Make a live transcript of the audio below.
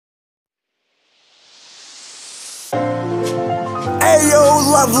Ayo,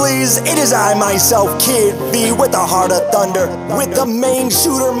 lovelies, it is I, myself, Kid V, with the heart of thunder, with the main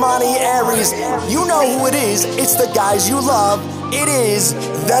shooter, Monty Aries. You know who it is, it's the guys you love, it is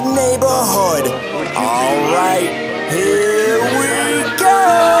the neighborhood. Alright, here we go!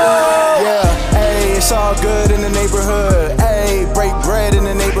 Yeah, hey, it's all good in the neighborhood. Hey, break bread in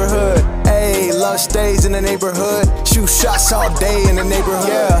the neighborhood. Hey, lunch stays in the neighborhood. Shoot shots all day in the neighborhood.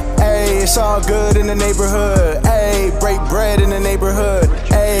 Yeah, hey, it's all good in the neighborhood. Hey, break bread in the neighborhood.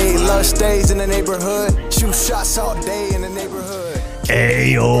 Hey, lunch stays in the neighborhood. Shoot shots all day in the neighborhood.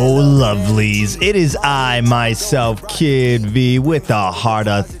 Ayo, lovelies. It is I, myself, Kid V, with the heart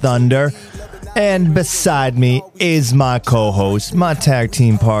of thunder. And beside me is my co-host, my tag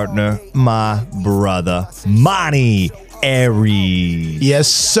team partner, my brother, Monty Aries. Yes,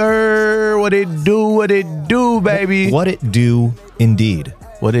 sir. What it do, baby? What it do, indeed.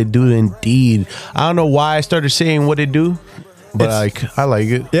 What it do, indeed. I don't know why I started saying what it do, but I like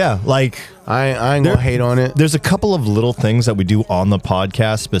it. Yeah, like I ain't gonna hate on it. There's a couple of little things that we do on the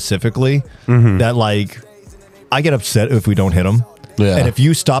podcast specifically that, like, I get upset if we don't hit them. Yeah. And if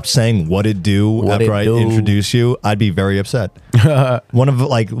you stop saying what it do after I introduce you, I'd be very upset. One of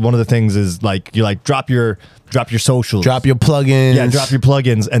the things is like you like drop your socials, Drop your plugins. yeah, drop your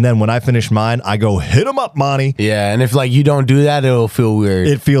plugins, and then when I finish mine, I go hit them up, Monty. Yeah, and if like you don't do that, it'll feel weird.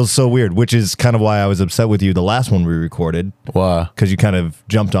 It feels so weird, which is kind of why I was upset with you the last one we recorded. Why? Because you kind of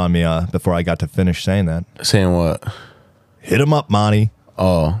jumped on me before I got to finish saying that. Saying what? Hit them up, Monty.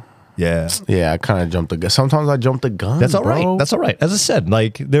 Oh. Yeah. Yeah, I kind of jumped the gun. Sometimes I jump the gun. That's all right. bro. That's all right. As I said,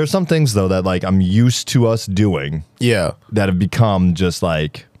 like, there are some things, though, that, like, I'm used to us doing Yeah. that have become just,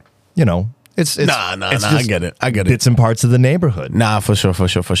 like, you know, it's Nah, it's I just get it. bits and parts of the neighborhood. Nah, for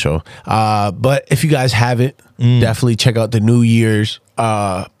sure. But if you guys haven't, definitely check out the New Year's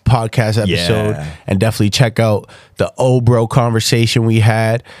podcast episode, Yeah. and definitely check out the old bro conversation we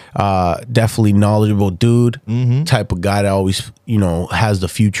had. Definitely knowledgeable dude, type of guy that always, has the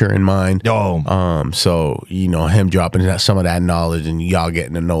future in mind. Oh, So him dropping some of that knowledge and y'all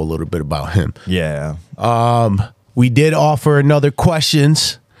getting to know a little bit about him. yeah. We did offer another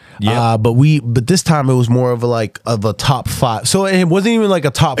questions. Yeah. But this time it was more of a top 5. So it wasn't even like a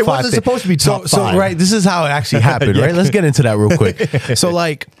top 5. It wasn't supposed to be top 5. So right, this is how it actually happened, Yeah. right? Let's get into that real quick. So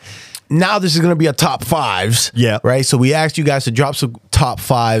like now this is gonna be a top 5s. Yeah. Right. So we asked you guys to drop some top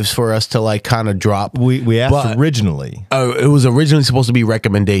 5s for us to like kind of drop. We asked But- originally. It was originally supposed to be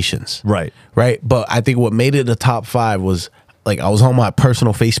recommendations. Right. Right. But I think what made it a top 5 was like I was on my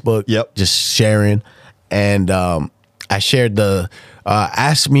personal Facebook. Yep. Just sharing. And I shared the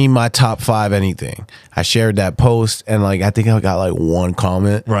ask me my top 5 anything. I shared that post and like I think I got like 1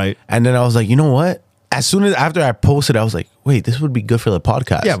 comment. Right. And then I was like, you know what? After I posted, I was like, wait, this would be good for the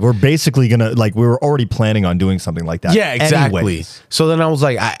podcast. Yeah, we're basically going to, like, we were already planning on doing something like that. Yeah, exactly. Anyways. So then I was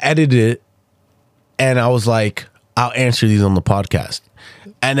like, I edited it and I was like, I'll answer these on the podcast.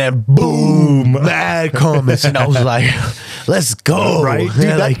 And then boom, mad comments. And I was like, let's go. Right? Dude,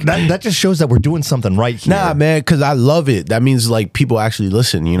 Yeah, like, that just shows that we're doing something right here. nah, man, because I love it. That means like people actually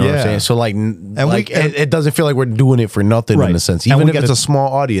listen. You know what I'm Yeah. saying? So like, we- it doesn't feel like we're doing it for nothing Right. in a sense, And even we if it's gotta- a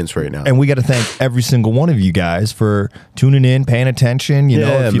small audience right now. And we got to thank every single one of you guys for tuning in, paying attention. You know,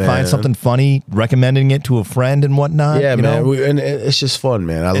 Yeah, if you man. find something funny, recommending it to a friend and whatnot. yeah, you man, know? and it's just fun,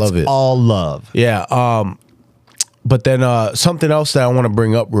 man. I love It's it. all love. Yeah. But then something else that I want to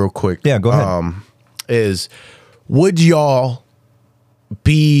bring up real quick. Yeah, go ahead. Is would y'all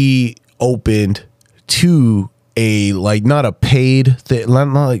be open to a like not a paid thing,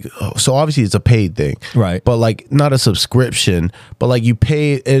 not like so obviously it's a paid thing, Right. But like not a subscription, but like you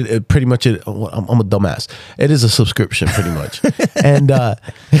pay it pretty much. I'm a dumbass. It is a subscription pretty much, and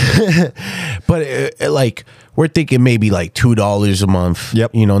but like we're thinking maybe like $2 a month.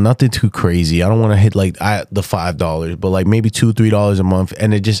 Yep. Nothing too crazy. I don't want to hit like the $5, but like maybe $2-3 a month,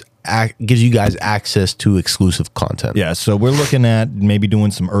 and it just gives you guys access to exclusive content. Yeah, so we're looking at maybe doing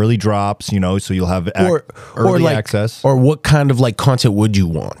some early drops, so you'll have early like, access. Or what kind of like content would you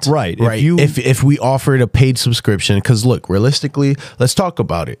want? Right. Right. If we offered a paid subscription, because look, realistically, let's talk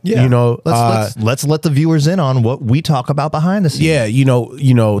about it. Yeah. Let's Let's let the viewers in on what we talk about behind the scenes.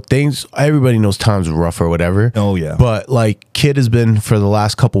 yeah, things, everybody knows times are rough or whatever. Oh, yeah. But like Kid has been for the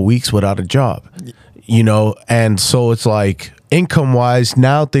last couple weeks without a job, and so it's like income wise,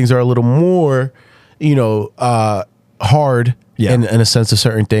 now things are a little more, hard Yeah. in a sense of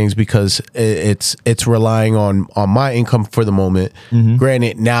certain things because it's relying on my income for the moment.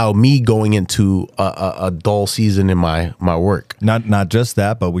 Granted, now me going into a dull season in my work. Not just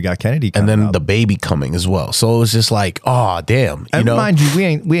that, but we got Kennedy And coming then up. the baby coming as well. So it was just like, oh damn. And mind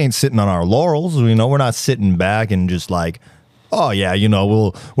you, we ain't sitting on our laurels. We're not sitting back and just like oh yeah,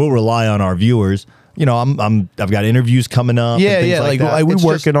 we'll rely on our viewers. I've got interviews coming up. Yeah, and things like that. we're It's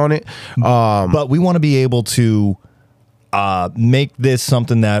working on it. but we want to be able to make this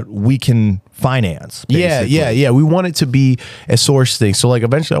something that we can finance. Basically. Yeah. We want it to be a source thing. So like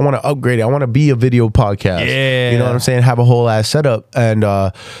eventually I want to upgrade it. I want to be a video podcast. Yeah. You know what I'm saying? Have a whole ass setup. And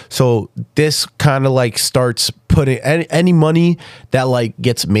so this kind of like starts putting any money that like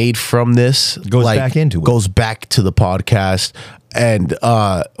gets made from this Goes like, back into it. goes back to the podcast. And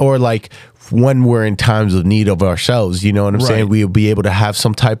or like when we're in times of need of ourselves, you know what I'm saying? Right. We'll be able to have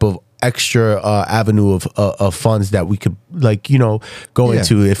some type of extra avenue of funds that we could like go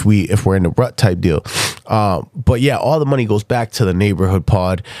into if we're in a rut type deal. But yeah, all the money goes back to the neighborhood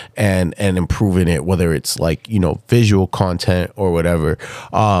pod and improving it, whether it's like visual content or whatever.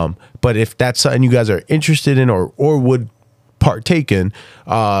 But if that's something you guys are interested in or would partake in,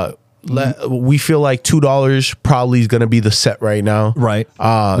 we feel like $2 probably is going to be the set right now. Right.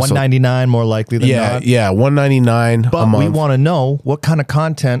 $1.99 more likely than not. Yeah, $1.99 a But month. we want to know what kind of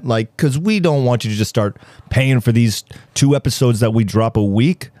content, like, because we don't want you to just start paying for these 2 episodes that we drop a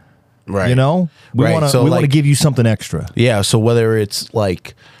week. Right. We Right. want to So, we want to like- give you something extra. Yeah, so whether it's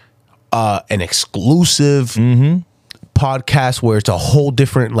like an exclusive podcast where it's a whole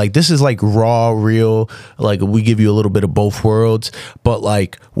different, like this is like raw, real, like we give you a little bit of both worlds, but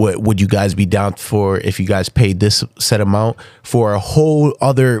like what would you guys be down for if you guys paid this set amount for a whole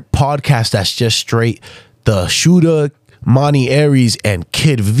other podcast that's just straight the shooter, Monty Aries and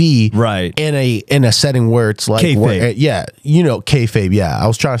Kid V, Right. in a setting where it's like Kayfabe. kayfabe. Yeah, I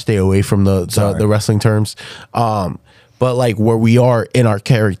was trying to stay away from the wrestling terms, but like where we are in our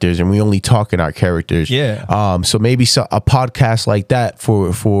characters and we only talk in our characters. Yeah. So maybe a podcast like that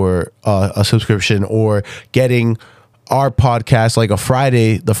for a subscription, or getting our podcast like the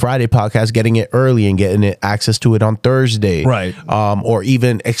Friday podcast, getting it early and getting it access to it on Thursday. Right. Or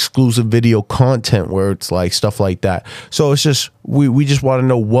even exclusive video content where it's like stuff like that. So it's just we just want to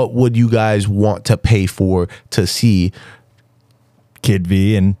know, what would you guys want to pay for to see Kid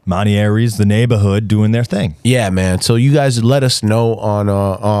V and Monty Aries, the neighborhood, doing their thing. Yeah, man. So you guys let us know on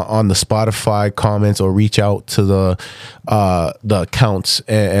the Spotify comments, or reach out to the accounts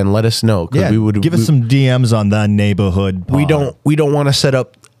and let us know. Yeah, give us some DMs on the neighborhood. We don't want to set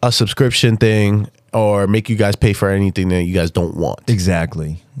up a subscription thing or make you guys pay for anything that you guys don't want.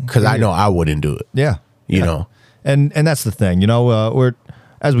 Exactly. Because I know I wouldn't do it. Yeah. You know. And that's the thing. We're,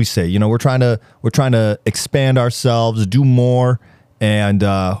 as we say, we're trying to expand ourselves, do more. And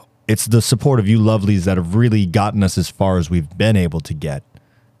it's the support of you lovelies that have really gotten us as far as we've been able to get.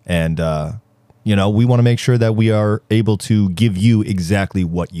 And, we want to make sure that we are able to give you exactly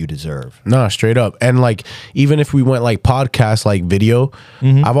what you deserve. No, straight up. And like, even if we went like podcast, like video,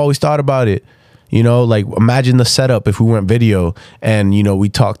 I've always thought about it. Like imagine the setup if we went video and, we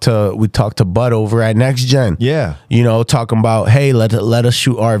talked to Bud over at Next Gen. Yeah. Talking about, hey, let us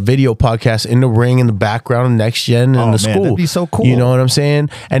shoot our video podcast in the ring in the background of Next Gen in the school. That'd be so cool. You know what I'm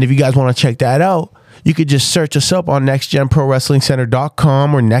saying? And if you guys want to check that out, you could just search us up on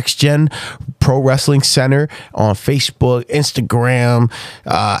nextgenprowrestlingcenter.com or Next Gen Pro Wrestling Center on Facebook, Instagram,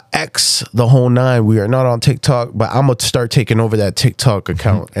 X, the whole nine. We are not on TikTok, but I'm going to start taking over that TikTok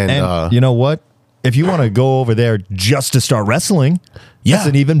account. And you know what? If you want to go over there just to start wrestling, that's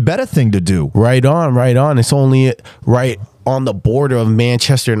an even better thing to do. Right on. It's only right on the border of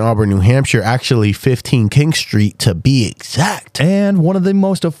Manchester and Auburn, New Hampshire, actually 15 King Street to be exact. And one of the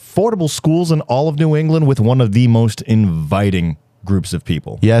most affordable schools in all of New England, with one of the most inviting groups of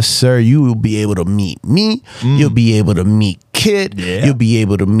people. Yes, sir. You will be able to meet me. You'll be able to meet Kid. Yeah. You'll be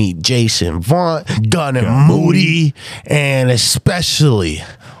able to meet Jason Vaughn, Gunn and Moody, and especially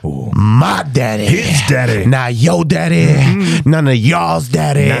my daddy. His daddy. Not your daddy. None of y'all's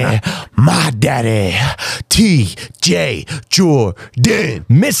daddy. My daddy. T.J. Jordan.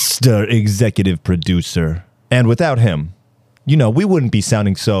 Mr. Executive Producer. And without him, we wouldn't be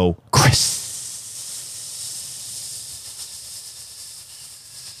sounding so Chris.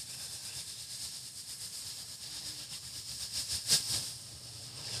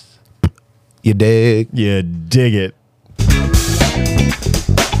 You dig? You dig it.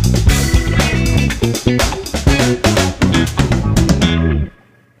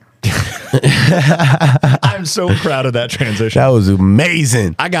 I'm so proud of that transition. That was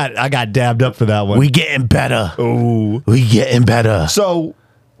amazing. I got dabbed up for that one. We getting better. Ooh. We getting better. So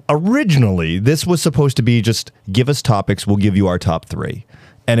originally, this was supposed to be just give us topics, we'll give you our top 3.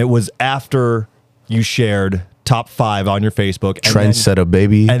 And it was after you shared top 5 on your Facebook. Trendsetter,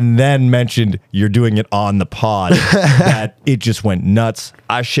 baby. And then mentioned you're doing it on the pod, that it just went nuts.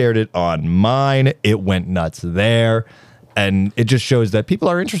 I shared it on mine. It went nuts there. and it just shows that people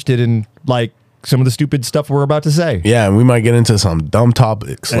are interested in like some of the stupid stuff we're about to say. Yeah, and we might get into some dumb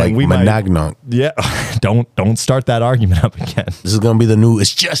topics like Monadnock. Yeah, don't start that argument up again. This is gonna be the new.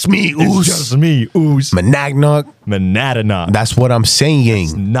 It's just me, oos. It's just me, oos. Monadnock. Monadnock. That's what I'm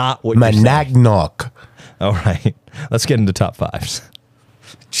saying. Not what you're saying. Monadnock. All right, let's get into top fives.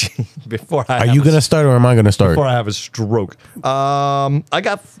 Before I Are you gonna start or am I gonna start? Before I have a stroke.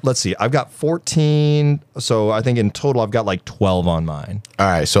 Let's see. I've got 14. So I think in total I've got like 12 on mine. All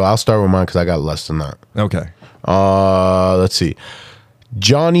right, so I'll start with mine because I got less than that. Okay. Let's see.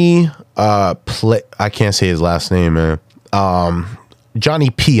 Johnny I can't say his last name, man.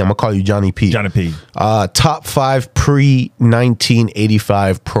 Johnny P. I'm gonna call you Johnny P. Johnny P. Top 5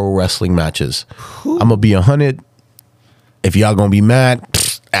 pre-1985 pro wrestling matches. I'm gonna be 100. If y'all gonna be mad,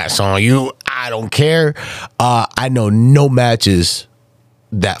 that's on you. I don't care. I know no matches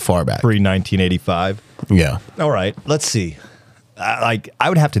that far back. Pre-1985. Yeah. All right. Let's see. I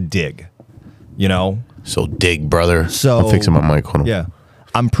would have to dig, you know? So dig, brother. So I'm fixing my mic. Hold on. Yeah.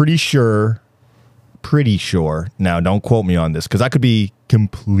 I'm pretty sure. Now, don't quote me on this because I could be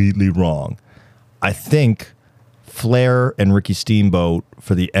completely wrong. I think Flair and Ricky Steamboat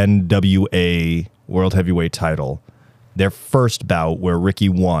for the NWA World Heavyweight title, their first bout where Ricky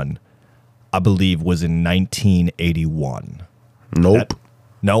won, I believe, was in 1981. Nope.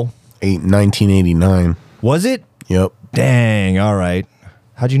 No? 1989. Was it? Yep. Dang. All right.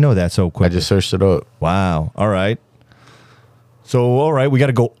 How'd you know that so quick? I just searched it up. Wow. All right. So, all right, we got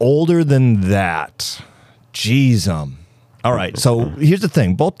to go older than that. Jeez. All right. So here's the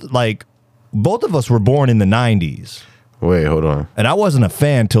thing. Both of us were born in the 90s. Wait, hold on. And I wasn't a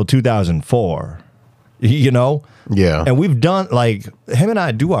fan till 2004. You know? Yeah. And we've done, like, him and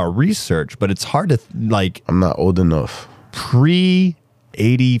I do our research, but it's hard to, like, I'm not old enough.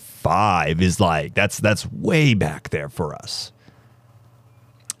 pre-85 is like, that's way back there for us.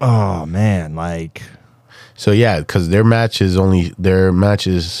 Oh, man, like... So yeah, because their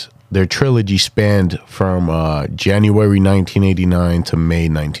trilogy spanned from January 1989 to May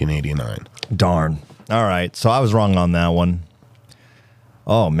 1989. Darn. All right, so I was wrong on that one.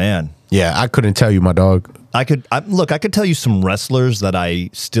 Oh, man. Yeah, I couldn't tell you, my dog. I could tell you some wrestlers that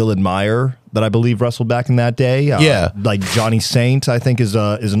I still admire that I believe wrestled back in that day. Yeah. Like Johnny Saint, I think is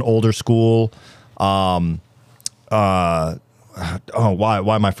an older school. Why am I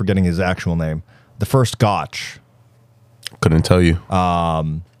forgetting his actual name? The first Gotch. Couldn't tell you.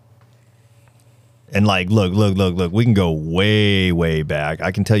 And like, look, we can go way, way back.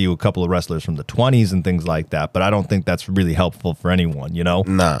 I can tell you a couple of wrestlers from the 20s and things like that, but I don't think that's really helpful for anyone, you know?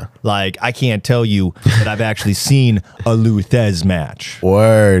 Nah. Like, I can't tell you that I've actually seen a Lou Thez match.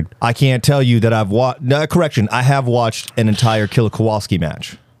 Word. I can't tell you that I've watched... I have watched an entire Killer Kowalski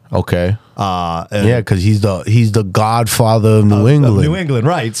match. Okay. Yeah, because he's the godfather of New England. New England,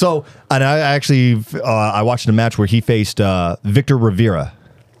 right. So, and I actually... I watched a match where he faced Victor Rivera.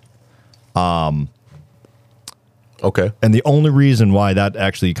 Okay. And the only reason why that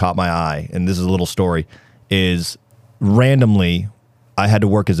actually caught my eye, and this is a little story, is randomly I had to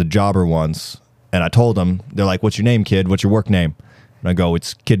work as a jobber once, and I told them, they're like, "What's your name, kid? What's your work name?" And I go,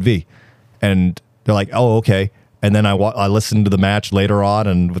 "It's Kid V." And they're like, "Oh, okay." And then I listened to the match later on,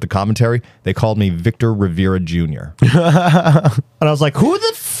 and with the commentary, they called me Victor Rivera Jr. And I was like, who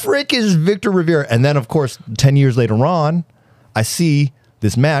the frick is Victor Rivera? And then, of course, 10 years later on, I see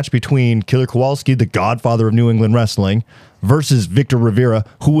this match between Killer Kowalski, the godfather of New England wrestling, versus Victor Rivera,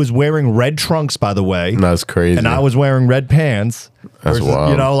 who was wearing red trunks, by the way. That's crazy. And I was wearing red pants. That's wild.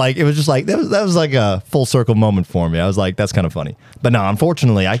 You know, like, it was just like, that was like a full circle moment for me. I was like, that's kind of funny. But no,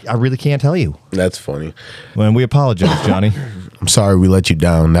 unfortunately, I really can't tell you. That's funny. And we apologize, Johnny. I'm sorry we let you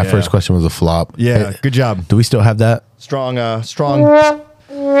down. That Yeah. first question was a flop. Yeah, good job. Do we still have that? Strong start.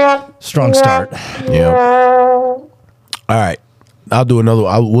 Yeah. All right. I'll do another.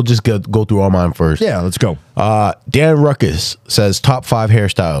 We'll just go through all mine first. Yeah, let's go. Dan Ruckus says top 5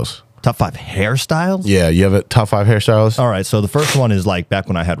 hairstyles. Top 5 hairstyles? Yeah, you have a top 5 hairstyles? All right, so the first one is like back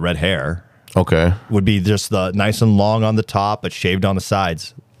when I had red hair. Okay. Would be just the nice and long on the top, but shaved on the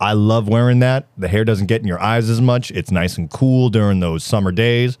sides. I love wearing that. The hair doesn't get in your eyes as much. It's nice and cool during those summer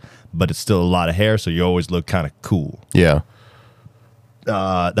days, but it's still a lot of hair, so you always look kind of cool. Yeah.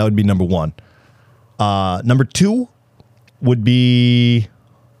 That would be number 1. Number 2 would be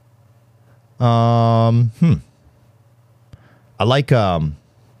I like that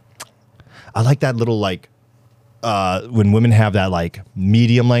little like when women have that like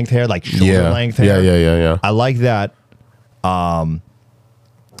medium length hair, like shoulder length hair. Yeah. I like that. I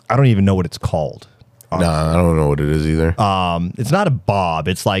don't even know what it's called. Nah, I don't know what it is either. It's not a bob.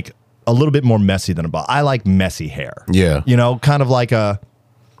 It's like a little bit more messy than a bob. I like messy hair. Yeah. You know, kind of like I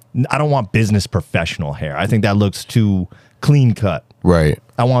don't want business professional hair. I think that looks too clean cut. Right.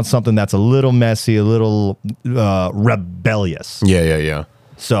 I want something that's a little messy, a little rebellious. Yeah.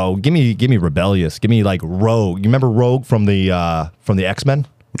 So give me rebellious. Give me like Rogue. You remember Rogue from the X-Men?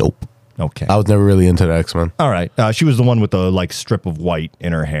 Nope. Okay. I was never really into the X-Men. All right. She was the one with the like strip of white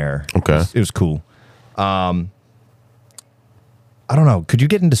in her hair. Okay. It was cool. I don't know. Could you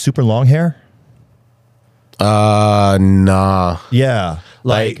get into super long hair? Nah. Yeah.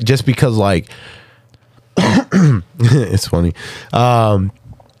 Like just because like it's funny. I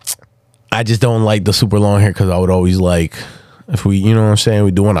just don't like the super long hair because I would always like if we, you know what I'm saying,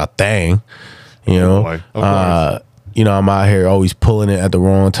 we doing our thing, you know. boy. Of course. You know, I'm out here always pulling it at the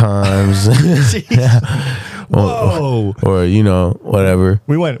wrong times. Whoa. or you know, whatever.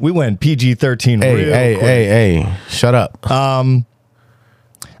 We went PG-13 real quick. Hey, shut up.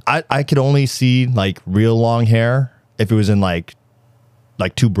 I could only see like real long hair if it was in like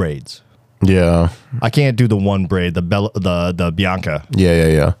two braids. Yeah. I can't do the one braid, the Bianca.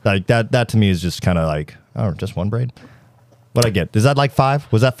 Yeah. Like that to me is just kind of like, oh, just one braid. What I get? Is that like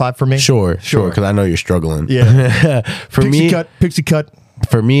 5? Was that 5 for me? Sure. Because I know you're struggling. Yeah. For Pixie cut.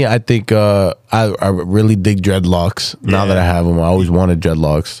 For me, I think I really dig dreadlocks. Now that I have them, I always wanted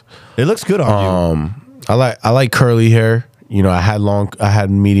dreadlocks. It looks good on you. I like curly hair. You know, I had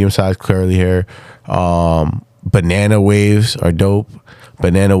medium sized curly hair. Banana waves are dope.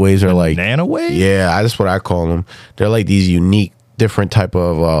 Banana waves are like Banana waves? Yeah, that's what I call them. They're like these unique, different type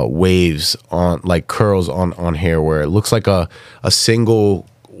of waves on like curls on hair where it looks like a single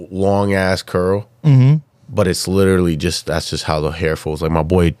long ass curl. Mm-hmm. But it's literally that's just how the hair falls. Like my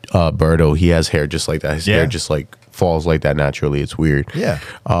boy Birdo, he has hair just like that. His hair just like falls like that naturally. It's weird. Yeah.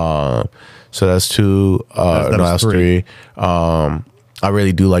 So that's 2. That's 3. I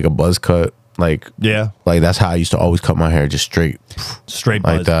really do like a buzz cut. Like that's how I used to always cut my hair, just straight buzz.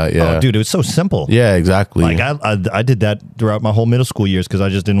 like that. Yeah, Oh, dude, it was so simple. Yeah, exactly. Like I did that throughout my whole middle school years because I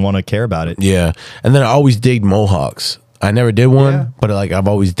just didn't want to care about it. Yeah, and then I always digged mohawks. I never did one, but like I've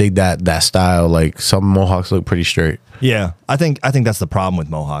always digged that style. Like some mohawks look pretty straight. Yeah, I think that's the problem with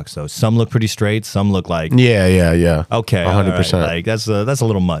mohawks though. Some look pretty straight, some look like Yeah. Okay, 100%. Like that's a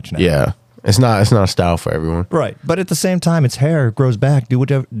little much now. Yeah, it's not a style for everyone. Right, but at the same time, it's hair. It grows back. Do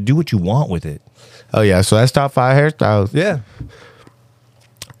what you want with it. Oh yeah, so that's top 5 hairstyles. Yeah.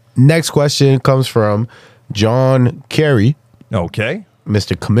 Next question comes from John Carey, Okay.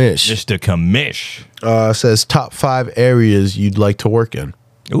 Mr. Commish. Just a commish. Says top 5 areas you'd like to work in.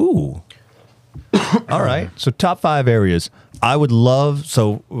 Ooh. All right. So top 5 areas I would love.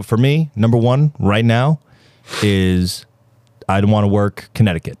 So for me, number 1 right now is I'd want to work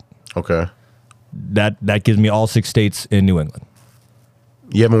Connecticut. Okay. That gives me all 6 states in New England.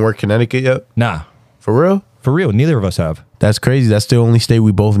 You haven't worked Connecticut yet? Nah, For real? for real. Neither of us have. That's crazy. That's the only state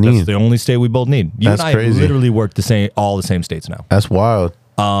we both need. That's the only state we both need. You That's and I crazy. literally work all the same states now. That's wild.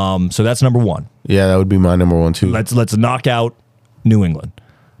 So that's number 1. Yeah, that would be my number 1 too. Let's knock out New England.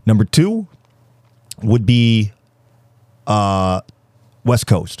 Number 2 would be West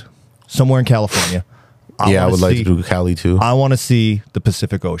Coast, somewhere in California. I would like to do Cali too. I want to see the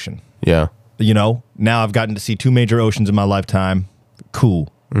Pacific Ocean. Yeah. You know, now I've gotten to see 2 major oceans in my lifetime.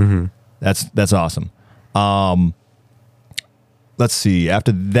 Cool. Mm-hmm. That's awesome. Let's see.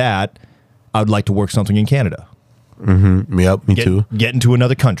 After that, I would like to work something in Canada. Mm-hmm. Yep, me too. Get into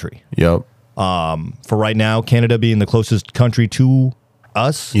another country. Yep. For right now, Canada being the closest country to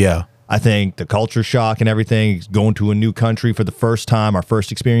us. Yeah. I think the culture shock and everything, going to a new country for the first time, our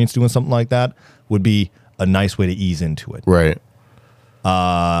first experience doing something like that, would be a nice way to ease into it. Right.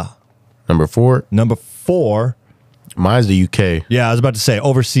 Number 4. Number 4. Mine's the UK. Yeah, I was about to say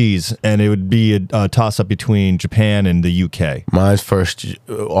overseas, and it would be a toss-up between Japan and the UK. Mine's first,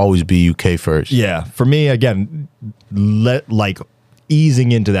 always be UK first. Yeah, for me, again,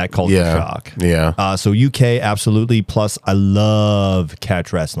 easing into that culture shock. Yeah. So UK, absolutely. Plus, I love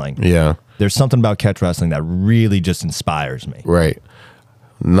catch wrestling. Yeah. There's something about catch wrestling that really just inspires me. Right.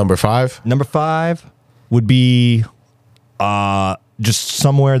 Number 5. Number 5 would be just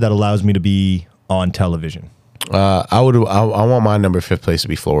somewhere that allows me to be on television. I want my number 5th place to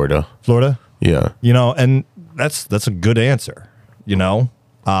be Florida. Florida? Yeah. You know, and that's a good answer. You know,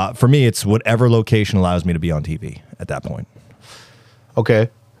 for me, it's whatever location allows me to be on TV at that point. Okay.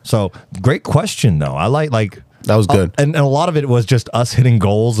 So great question, though. I like That was good. and a lot of it was just us hitting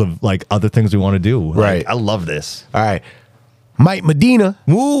goals of like other things we want to do. Like, Right. I love this. All right. Mike Medina,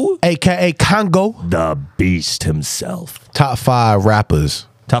 Woo! a.k.a. Congo. The Beast himself. Top 5 rappers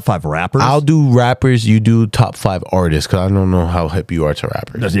Top 5 rappers? I'll do rappers. You do top 5 artists because I don't know how hip you are to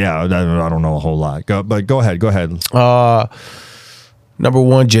rappers. Yeah, I don't know a whole lot. But go ahead. Number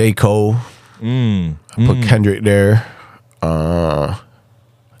 1, J. Cole. I put Kendrick there.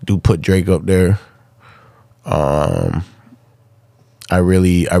 Do put Drake up there. I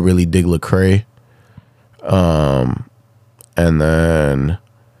really dig Lecrae. And then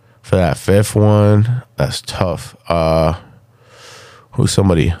for that 5th one, that's tough. Who's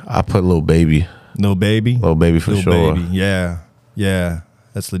somebody? I put Lil Baby. Lil Baby? Lil Baby for Lil sure. Baby. Yeah.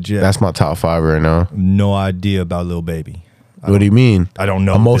 That's legit. That's my top 5 right now. No idea about Lil Baby. What do you mean? I don't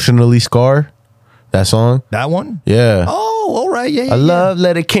know. Emotionally Scar? That song? That one? Yeah. Oh, all right. Yeah. A love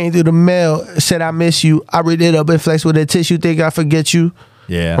letter came through the mail. Said I miss you. I read it up and flex with a tissue. Think I forget you.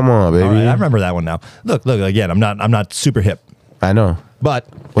 Yeah. Come on, baby. All right, I remember that one now. Look. Again, I'm not super hip, I know. but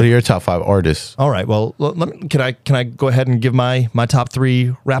What are your top 5 artists? all right. Well, can I go ahead and give my top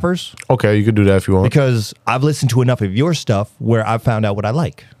 3 rappers? Okay, you can do that if you want. Because I've listened to enough of your stuff where I've found out what I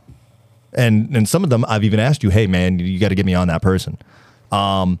like, and some of them I've even asked you, hey man, you got to get me on that person.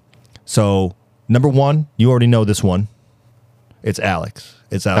 So number 1, you already know this one. It's Alex.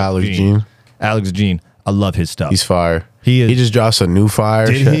 It's Alex Jean. Alex Jean. I love his stuff. He's fire. He is- He just dropped some new fire.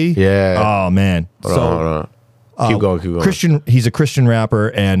 Did shit. he? Yeah. Oh man. Hold on. Keep going. Christian. He's a Christian rapper,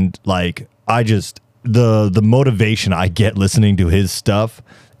 and like I just the motivation I get listening to his stuff,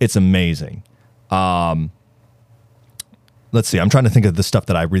 it's amazing. Let's see. I'm trying to think of the stuff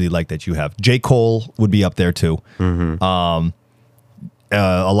that I really like that you have. J. Cole would be up there too. A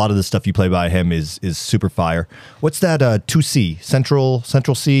lot of the stuff you play by him is super fire. What's that? 2C Central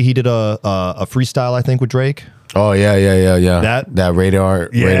C. He did a freestyle, I think, with Drake. Oh yeah. That radar.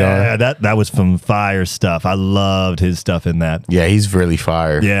 Yeah, that was some fire stuff. I loved his stuff in that. Yeah, he's really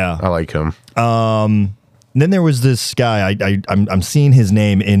fire. Yeah. I like him. Then there was this guy. I'm seeing his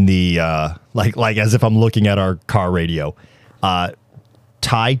name in the like as if I'm looking at our car radio.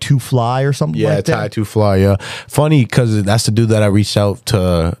 Ty to Fly or something Yeah, like that. Ty to Fly. Yeah, funny because that's the dude that I reached out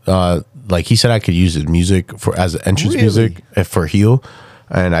to. Like he said, I could use his music for as entrance Really? music for Heal,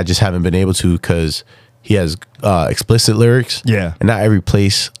 and I just haven't been able to because he has explicit lyrics. Yeah. and not every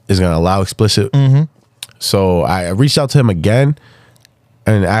place is gonna allow explicit. So I reached out to him again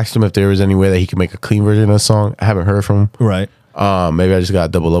and asked him if there was any way that he could make a clean version of the song. I haven't heard from him. Right. Maybe I just got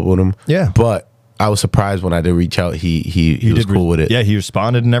to double up with him. Yeah. but I was surprised when I did reach out. He was cool with it. Yeah, he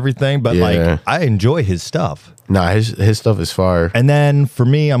responded and everything. But Yeah. like, I enjoy his stuff. Nah, his stuff is fire. And then for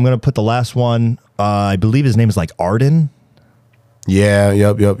me, I'm gonna put the last one. I believe his name is like Arden. Yeah,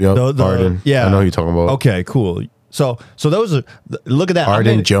 yep. The- Arden. yeah. I know who you're talking about. Okay, cool. So those are look at that. I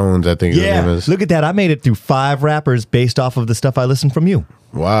Arden made it- Jones, I think his name Yeah, is. look at that. I made it through 5 rappers based off of the stuff I listened from you.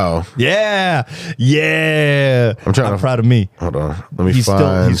 Wow. Yeah. I'm trying to- proud of me. Hold on. Let me He's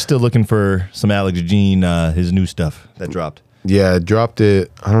find. still looking for some Alex Jean, his new stuff that dropped. Yeah, dropped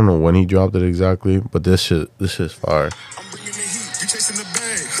it. I don't know when he dropped it exactly, but this shit's fire. I'm bringing the heat, you chasing the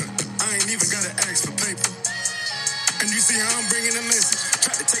bag. I ain't even gotta ask for paper. And you see how I'm bringing the message.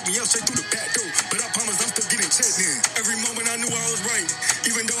 Tried to take me out straight through the back door, but I promise I'm still getting checked in. Every moment I knew I was right,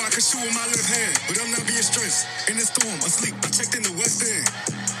 even though I could shoot with my left hand. But I'm not being stressed. In the storm, asleep, I checked in the West End.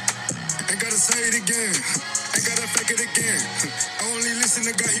 Ain't gotta say it again, ain't gotta fake it again. I only listen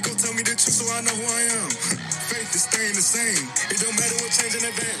to God, he gon' tell me the truth so I know who I am. Faith is staying the same, it don't matter what change in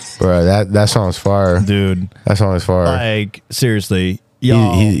advance. Bro, that song's fire. Dude, That song is fire. like seriously,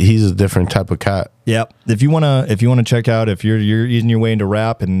 y'all. He's a different type of cat. Yep. If you wanna check out, if you're easing your way into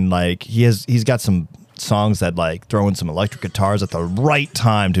rap, and like he's got some songs that like throw in some electric guitars at the right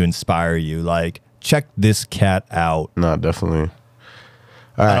time to inspire you. Like, check this cat out. No, definitely.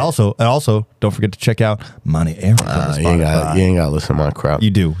 And also, don't forget to check out Monty Eric. on You ain't Spotify. got to listen to my crap. You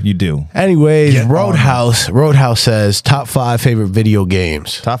do. Anyways, Get on Roadhouse says top 5 favorite video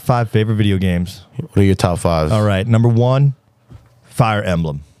games. Top 5 favorite video games. What are your top 5? All right, number 1, Fire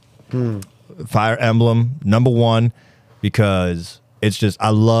Emblem. Fire Emblem, number 1, because it's just I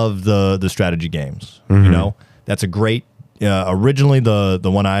love the strategy games. You know, that's a great. Originally, the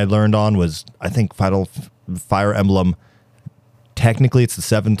one I learned on was I think Fire Emblem. Technically, it's the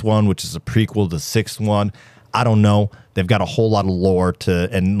 7th one, which is a prequel to the 6th one. I don't know. They've got a whole lot of lore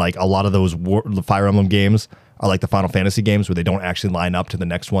and like a lot of those the Fire Emblem games are like the Final Fantasy games where they don't actually line up to the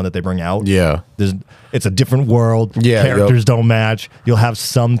next one that they bring out. Yeah. It's a different world. Yeah, Characters don't match. You'll have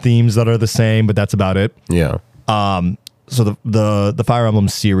some themes that are the same, but that's about it. Yeah. So the Fire Emblem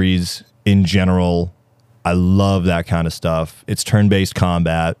series in general, I love that kind of stuff. It's turn-based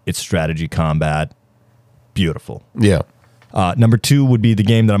combat. It's strategy combat. Beautiful. Yeah. Number 2 would be the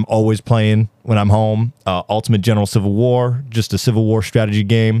game that I'm always playing when I'm home, Ultimate General Civil War, just a Civil War strategy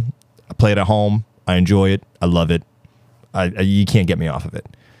game. I play it at home. I enjoy it. I love it. You can't get me off of it.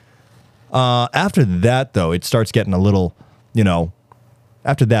 After that, though, it starts getting a little,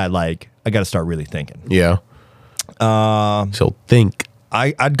 after that, like, I got to start really thinking. Yeah. So think.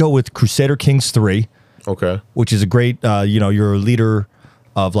 I'd go with Crusader Kings 3. Okay. Which is a great, you're a leader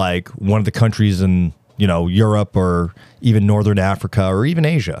of like one of the countries in, Europe or even Northern Africa or even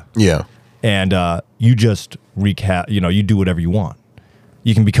Asia. Yeah. And you just you do whatever you want.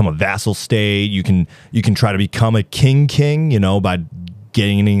 You can become a vassal state. You can try to become a king, by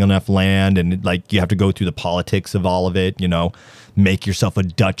gaining enough land, and like you have to go through the politics of all of it, make yourself a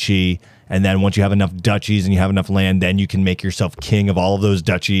duchy. And then once you have enough duchies and you have enough land, then you can make yourself king of all of those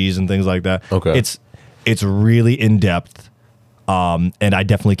duchies and things like that. Okay. It's really in depth. And I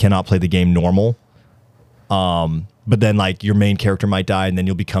definitely cannot play the game normal. But then like your main character might die and then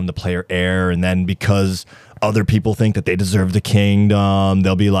you'll become the player heir. And then because other people think that they deserve the kingdom,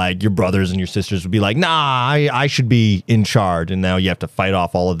 they'll be like, your brothers and your sisters will be like, nah, I should be in charge. And now you have to fight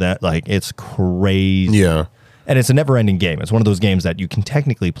off all of that. Like, it's crazy. Yeah. And it's a never ending game. It's one of those games that you can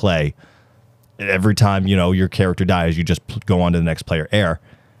technically play every time, your character dies, you just go on to the next player heir.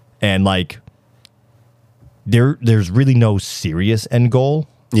 And like, there's really no serious end goal.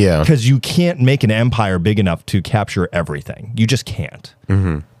 Yeah. Because you can't make an empire big enough to capture everything. You just can't.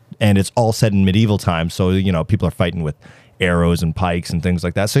 Mm-hmm. And it's all set in medieval times. So, people are fighting with arrows and pikes and things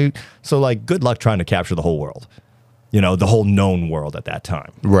like that. So like, good luck trying to capture the whole world. The whole known world at that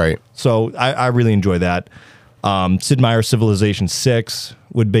time. Right. So I really enjoy that. Sid Meier's Civilization 6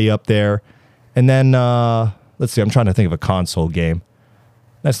 would be up there. And then, let's see, I'm trying to think of a console game.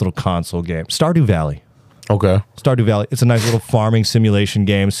 Nice little console game. Stardew Valley. Okay. Stardew Valley. It's a nice little farming simulation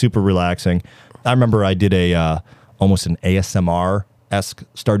game, super relaxing. I remember I did almost an ASMR-esque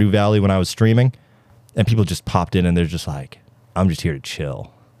Stardew Valley when I was streaming, and people just popped in and they're just like, I'm just here to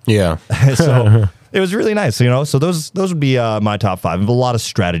chill. Yeah. So it was really nice, So those would be my top 5. I have a lot of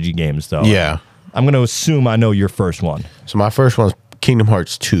strategy games, though. Yeah. I'm going to assume I know your first one. So my first one's Kingdom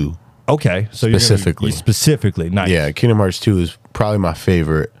Hearts 2. Okay. So specifically. Nice. Yeah, Kingdom Hearts 2 is probably my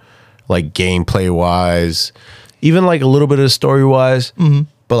favorite, like gameplay wise, even like a little bit of story wise. Mm-hmm.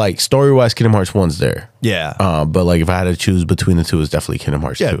 But like story wise, Kingdom Hearts 1's there. Yeah. But like if I had to choose between the two, it's definitely Kingdom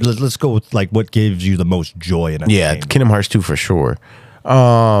Hearts 2. Yeah, let's go with like what gives you the most joy in a game. Kingdom Hearts 2 for sure.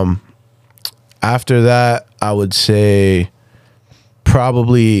 After that, I would say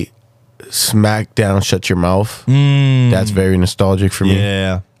probably SmackDown Shut Your Mouth. That's very nostalgic for me.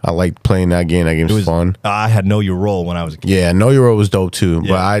 Yeah. I liked playing that game. That game's fun. I had Know Your Role when I was a kid. Yeah, Know Your Role was dope too.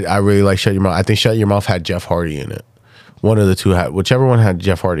 Yeah. But I really like Shut Your Mouth. I think Shut Your Mouth had Jeff Hardy in it. One of the two had, whichever one had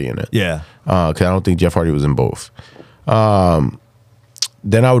Jeff Hardy in it. Yeah. Because I don't think Jeff Hardy was in both.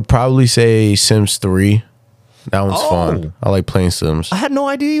 Then I would probably say Sims 3. That one's fun. I like playing Sims. I had no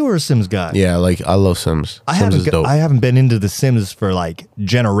idea you were a Sims guy. Yeah, I love Sims. Sims is dope. I haven't been into the Sims for like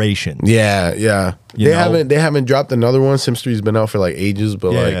generations. Yeah. They haven't dropped another one. Sims 3's been out for like ages,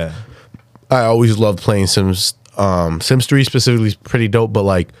 but like I always loved playing Sims. Sims 3 specifically is pretty dope, but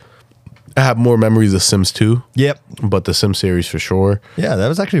like I have more memories of Sims 2. Yep. But the Sims series for sure. Yeah, that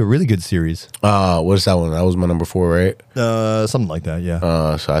was actually a really good series. What is that one? That was my number 4, right? Something like that,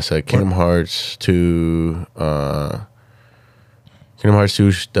 yeah. So I said Kingdom Hearts 2, Kingdom Hearts 2,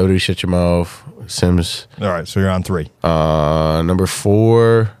 WWE Shut Your Mouth, Sims. All right, so you're on 3. Number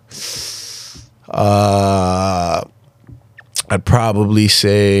 4, I'd probably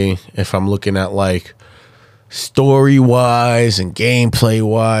say, if I'm looking at like story wise and gameplay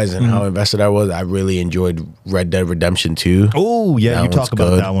wise and how invested I was, I really enjoyed Red Dead Redemption 2. Oh yeah, you talk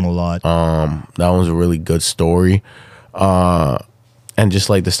about that one a lot. That one's a really good story. And just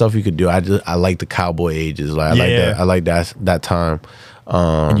like the stuff you could do, I like the cowboy ages. Like I like that time.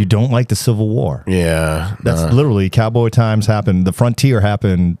 And you don't like the Civil War. Yeah. That's literally cowboy times happened. The frontier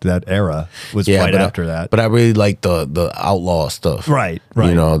happened, that era was right after that. But I really like the outlaw stuff. Right.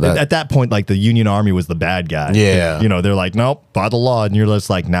 You know, at that point, like the Union Army was the bad guy. Yeah. They're like, nope, by the law. And you're just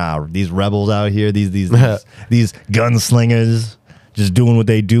like, nah, these rebels out here, these gunslingers just doing what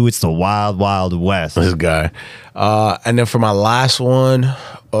they do. It's the wild, wild west. This guy. And then for my last one,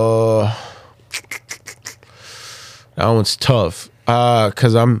 that one's tough.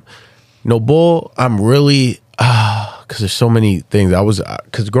 Because I'm really, because there's so many things.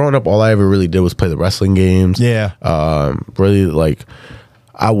 Because growing up, all I ever really did was play the wrestling games. Yeah. Really, like,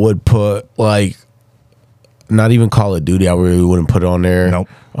 I would put, like, not even Call of Duty, I really wouldn't put it on there. Nope.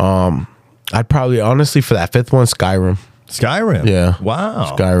 I'd probably, honestly, for that 5th one, Skyrim. Skyrim? Yeah.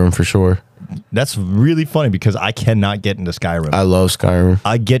 Wow. Skyrim for sure. That's really funny because I cannot get into Skyrim. I love Skyrim.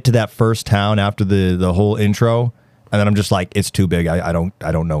 I get to that first town after the whole intro, and then I'm just like, it's too big. I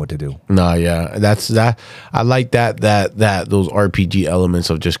don't know what to do. Nah, yeah, that's that. I like that those RPG elements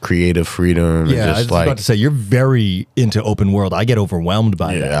of just creative freedom. Yeah, and I was just like about to say you're very into open world. I get overwhelmed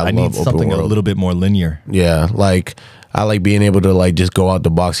by Yeah, that. I I need love open something a world. little bit more linear. yeah, like I like being able to like just go out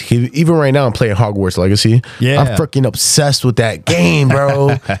the box. Even right now, I'm playing Hogwarts Legacy. Yeah. I'm freaking obsessed with that game,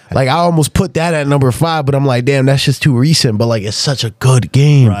 bro. Like I almost put that at number 5, but I'm like, damn, that's just too recent. But like, it's such a good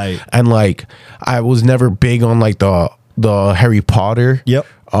game, Right. And like, I was never big on like the Harry Potter. Yep.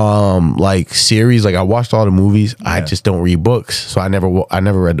 Like series. Like I watched all the movies. I just don't read books, so I never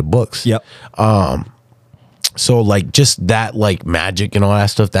read the books. Yep. So like just that like magic and all that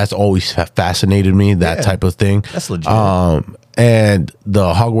stuff, that's always fascinated me, that Yeah. type of thing. That's legit. And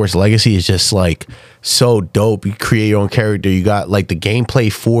the Hogwarts Legacy is just like so dope. You create your own character. You got like the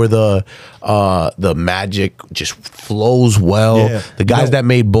gameplay for the magic just flows well. Yeah. The guys No. that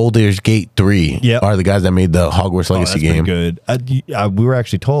made Baldur's Gate 3 Yep. are the guys that made the Hogwarts Oh, Legacy that's game. pretty good. We were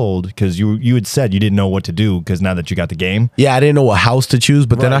actually told because you had said you didn't know what to do because now that you got the game. Yeah, I didn't know what house to choose,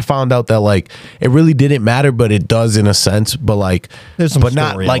 but then I Right. found out that like it really didn't matter, but it does in a sense, but like There's some but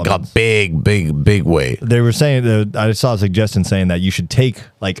not story like elements. a big way. They were saying that I saw a suggestion saying that you should take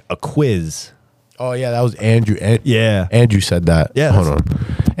like a quiz. Oh yeah, that was Andrew. Yeah. Andrew said that. Yeah, hold on.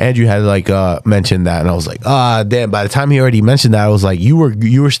 Andrew had like mentioned that, and I was like, damn. By the time he already mentioned that, I was like, you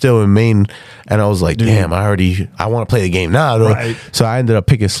were still in Maine, and I was like, damn, I want to play the game now. Though. Right. So I ended up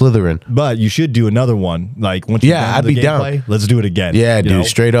picking Slytherin. But you should do another one. Like once you're Yeah, done I'd with the be down. gameplay, let's do it again. Yeah, you dude, know?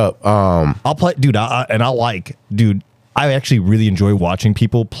 straight up. I'll play, dude. Dude. I actually really enjoy watching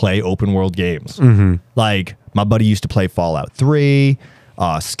people play open world games. Mm-hmm. Like my buddy used to play Fallout 3,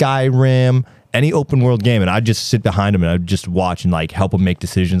 Skyrim, any open world game, and I'd just sit behind him and I'd just watch and like help him make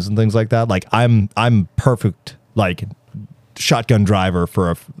decisions and things like that. Like I'm perfect like shotgun driver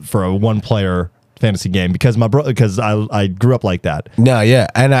for a one player fantasy game because I grew up like that. No, yeah,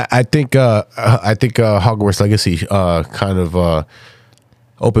 and I think Hogwarts Legacy kind of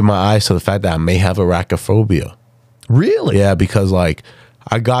opened my eyes to the fact that I may have arachnophobia. Really? Yeah, because like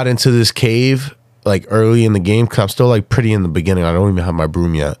I got into this cave like early in the game because I'm still like pretty in the beginning. I don't even have my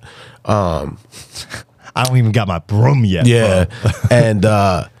broom yet. I don't even got my broom yet. Yeah, bro. and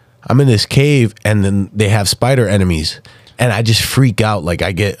I'm in this cave, and then they have spider enemies, and I just freak out. Like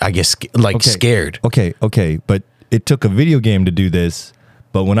I get scared. Okay, but it took a video game to do this.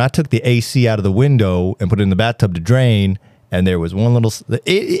 But when I took the AC out of the window and put it in the bathtub to drain, and there was one little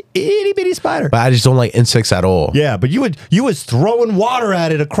itty bitty spider. But I just don't like insects at all. Yeah, but you was throwing water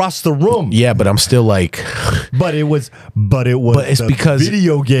at it across the room. Yeah, but I'm still like, But it's it's the because-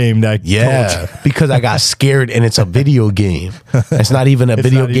 video game that yeah, because I got scared, and it's a video game. It's not even a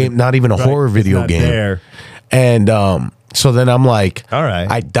video not game, even- not even a right, horror it's video not game. there. And so then I'm like, All right.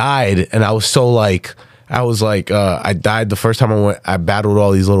 I died, and I was so like, I died the first time I battled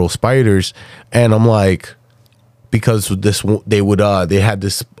all these little spiders, and I'm like, because they had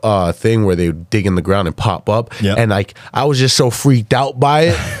this thing where they would dig in the ground and pop up, Yep. and like I was just so freaked out by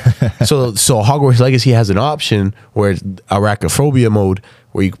it. so Hogwarts Legacy has an option where it's arachnophobia mode,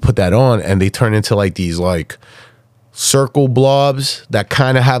 where you can put that on, and they turn into like these like circle blobs that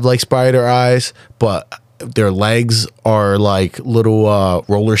kind of have like spider eyes, but their legs are like little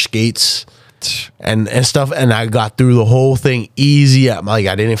roller skates and stuff. And I got through the whole thing easy. Like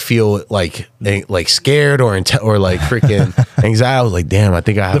I didn't feel like scared or like freaking anxiety. I was like, damn, I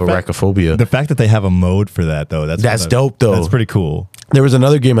think I have arachnophobia. The fact that they have a mode for that though, that's dope, though. That's pretty cool. There was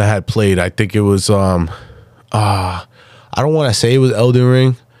another game I had played. I think it was I don't want to say it was Elden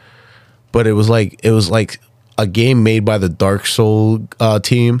Ring, but it was like a game made by the Dark Soul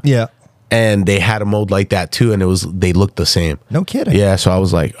team. Yeah. And they had a mode like that too, and they looked the same. No kidding. Yeah, so I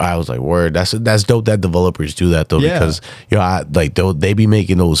was like, word. That's dope that developers do that though, Yeah. because they be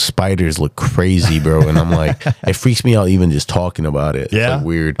making those spiders look crazy, bro. And I'm like, it freaks me out even just talking about it. Yeah. It's like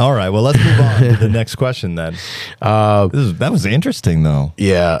weird. All right. Well, let's move on to the next question then. That was interesting though.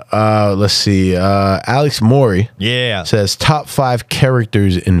 Yeah. Let's see. Alex Mori Yeah. says top 5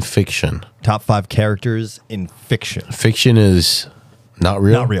 characters in fiction. Top 5 characters in fiction. Fiction is not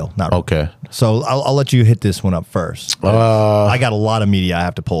real. Not real. Not real. Okay. So I'll let you hit this one up first. I got a lot of media I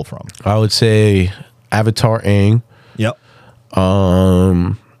have to pull from. I would say Avatar Aang, Yep.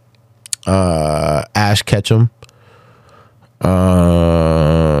 Ash Ketchum,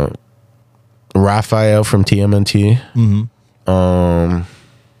 Raphael from TMNT. Mm-hmm.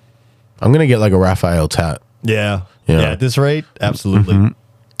 I'm gonna get like a Raphael tat. Yeah. Yeah. Yeah. At this rate, absolutely.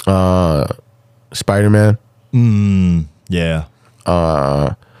 Spider-Man, Yeah.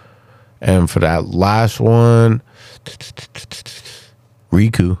 And for that last one,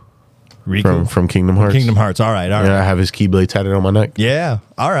 Riku from Kingdom Hearts. Kingdom Hearts. All right. And I have his Keyblade tatted on my neck. Yeah.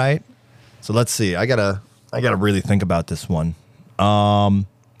 All right. So let's see. I gotta really think about this one.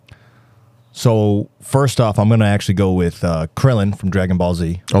 So first off, I'm gonna actually go with Krillin from Dragon Ball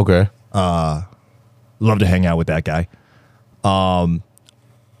Z. Okay. Love to hang out with that guy.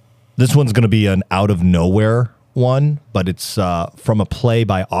 This one's gonna be an out of nowhere one, but it's from a play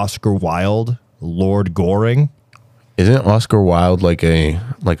by Oscar Wilde, Lord Goring. Isn't Oscar Wilde like a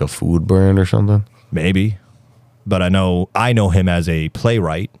food brand or something? Maybe, but I know him as a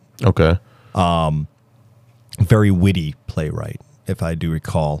playwright. Okay. Very witty playwright, if I do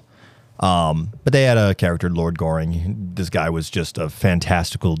recall. But they had a character, Lord Goring. This guy was just a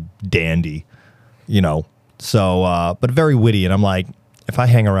fantastical dandy, you know. So, but very witty. And I'm like, if I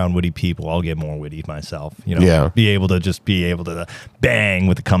hang around witty people, I'll get more witty myself. You know, Yeah. be able to bang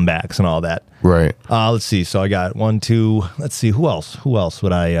with the comebacks and all that. Right. Let's see. So I got 1, 2. Let's see. Who else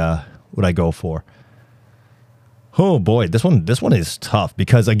would I go for? Oh boy, this one is tough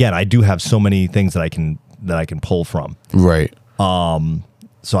because again, I do have so many things that I can pull from. Right.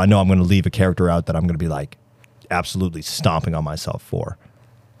 So I know I'm going to leave a character out that I'm going to be like absolutely stomping on myself for.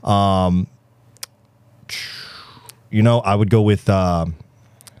 You know, I would go with Robin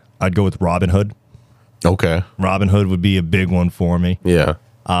Hood. Okay. Robin Hood would be a big one for me. Yeah.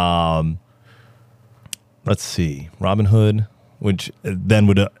 Let's see. Robin Hood, which then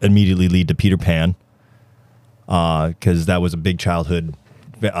would immediately lead to Peter Pan. Because that was a big childhood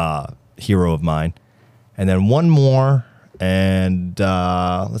hero of mine. And then one more, and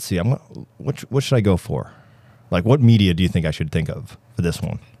let's see. What should I go for? Like, what media do you think I should think of for this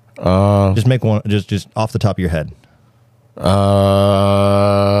one? Just make one, just off the top of your head.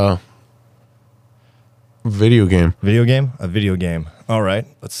 Video game. Video game? A video game. All right.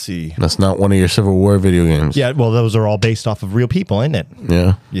 Let's see. That's not one of your Civil War video games. Yeah, well, those are all based off of real people, ain't it?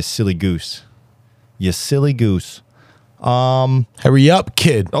 Yeah. You silly goose. You silly goose. Hurry up,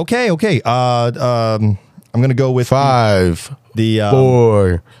 kid. Okay. I'm gonna go with 5, the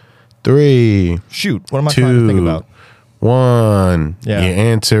 4, 3, shoot. What am I trying to think 2, about? 1. Yeah. Your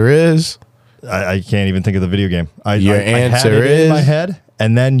answer is I can't even think of the video game. Your I had answer it in is- my head,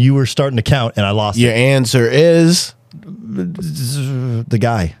 and then you were starting to count, and I lost your answer is the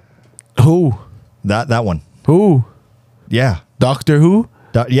guy. who? That one. Who? Yeah. Doctor Who?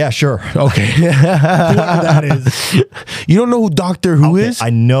 Yeah, sure. Okay. Whoever that is. You don't know who Doctor Who Okay, is? I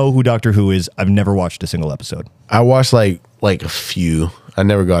know who Doctor Who is. I've never watched a single episode. I watched like a few. I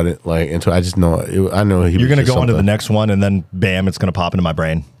never got it like into. I just know. I know he. You're was gonna just go on to the something, next one, and then bam, it's gonna pop into my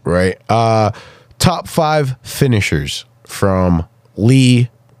brain. right? Top 5 finishers from Lee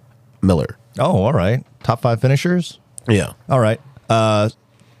Miller. Oh, all right. Top 5 finishers. Yeah. All right.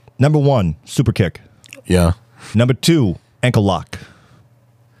 Number 1, super kick. Yeah. Number 2, ankle lock.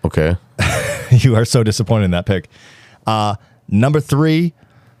 Okay. You are so disappointed in that pick. Number 3,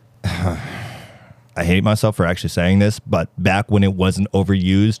 I hate myself for actually saying this, but back when it wasn't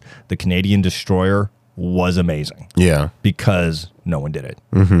overused, the Canadian Destroyer was amazing Yeah. because no one did it.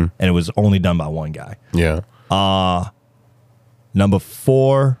 Mm-hmm. And it was only done by one guy. Yeah. Number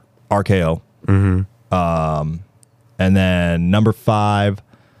 4, RKO. Mm-hmm. And then number 5,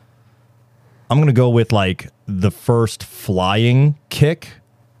 I'm going to go with like the first flying kick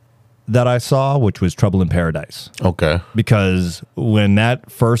that I saw, which was Trouble in Paradise. Okay. Because when that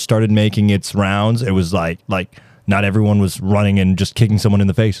first started making its rounds, it was like not everyone was running and just kicking someone in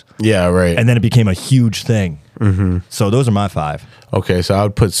the face. Yeah. Right. And then it became a huge thing. Mm-hmm. So those are my 5. Okay. So I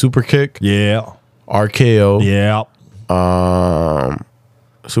would put super kick, Yeah. RKO, Yeah.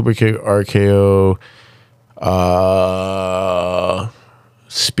 super kick, RKO,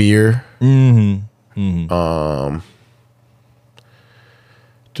 spear. Oh,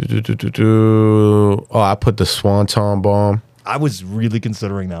 I put the Swanton Bomb. I was really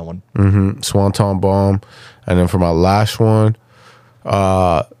considering that one. Swanton Bomb. And then for my last one,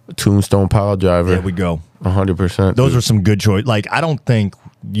 Tombstone Pile Driver. There we go. 100%. Those are some good choice. Like, I don't think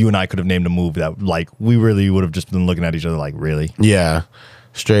you and I could have named a move that, like, we really would have just been looking at each other like, really? Yeah,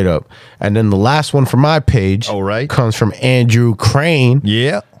 straight up. And then the last one for my page All right. comes from Andrew Crane.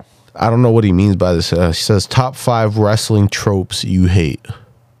 Yeah. I don't know what he means by this. He says, top 5 wrestling tropes you hate.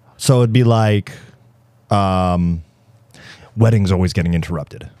 So it'd be like, weddings always getting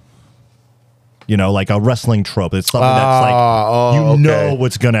interrupted. You know, like a wrestling trope. It's something that's like, you know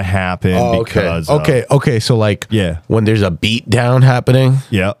what's going to happen because. Okay. So like, Yeah. when there's a beat down happening,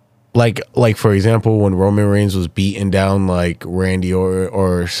 Yeah. like for example, when Roman Reigns was beating down like Randy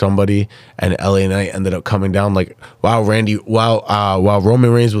or somebody, and LA Knight ended up coming down, like while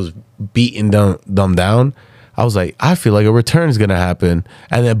Roman Reigns was beating them down, I was like, I feel like a return is gonna happen,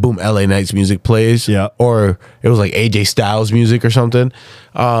 and then boom, LA Knight's music plays, Yeah. or it was like AJ Styles music or something.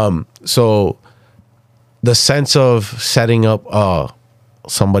 So the sense of setting up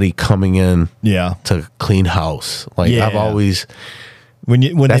somebody coming in Yeah. to clean house, like Yeah. I've always When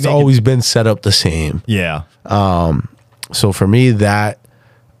that's they make always been set up the same. yeah. So for me, that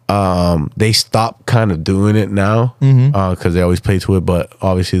they stopped kind of doing it now because they always play to it, but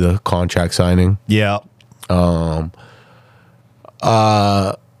obviously the contract signing. Yeah.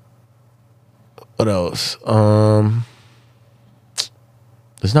 What else?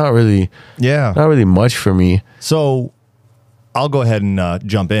 There's not really much for me. So I'll go ahead and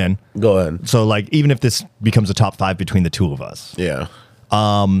jump in. Go ahead. So like even if this becomes a top 5 between the two of us, Yeah.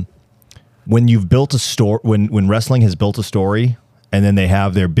 when you've built a story, when wrestling has built a story, and then they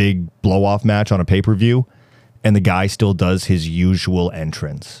have their big blow off match on a pay per view, and the guy still does his usual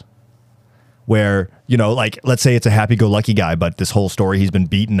entrance, where like let's say it's a happy go lucky guy, but this whole story he's been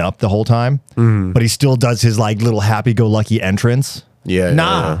beaten up the whole time, but he still does his like little happy go lucky entrance. Yeah.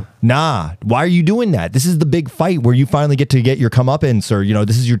 Nah. Why are you doing that? This is the big fight where you finally get to get your comeuppance, or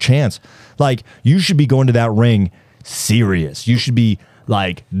this is your chance. Like you should be going to that ring serious. You should be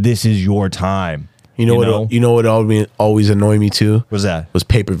like, this is your time. You know what always annoyed me too? What's that? Was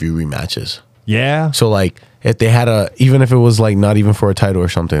pay-per-view rematches. Yeah. So like if they had even if it was like not even for a title or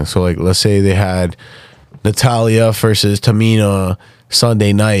something. So like let's say they had Natalya versus Tamina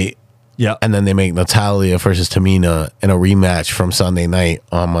Sunday night. Yeah. And then they make Natalya versus Tamina in a rematch from Sunday night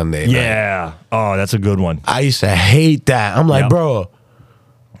on Monday night. Yeah. Oh, that's a good one. I used to hate that. I'm like, Yeah. bro,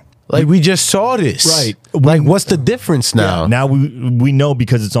 like we just saw this. Right. Like what's the difference now? Now we know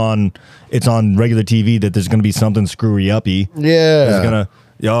because it's on regular TV that there's going to be something screwy uppy. Yeah. It's gonna.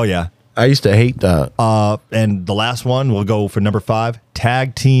 Oh yeah. I used to hate that. And the last one, we'll go for number 5,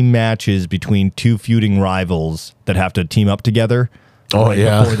 tag team matches between two feuding rivals that have to team up together. Oh,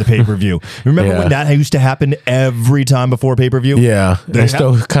 yeah. Before the pay-per-view. Remember Yeah. when that used to happen every time before pay-per-view? Yeah. They It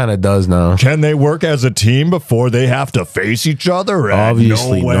still kind of does now. Can they work as a team before they have to face each other? And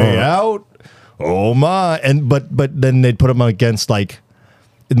Obviously no way not. out. Oh my! And but then they'd put them against like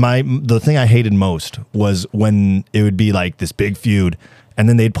the thing I hated most was when it would be like this big feud, and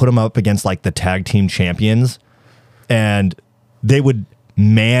then they'd put them up against like the tag team champions, and they would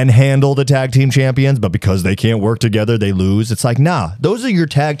manhandle the tag team champions, but because they can't work together, they lose. It's like, nah, those are your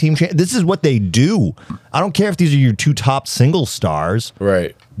tag team this is what they do. I don't care if these are your two top single stars.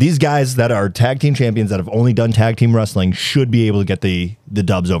 Right. These guys that are tag team champions that have only done tag team wrestling should be able to get the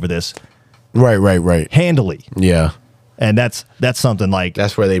dubs over this Right. handily. Yeah. And that's something like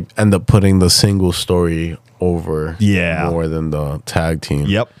That's where they end up putting the single story over more than the tag team.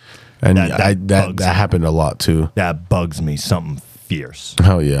 Yep. And That that bugs me. happened a lot too. That bugs me something fierce.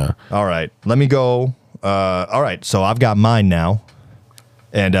 Hell yeah. All right, let me go. All right, so I've got mine now,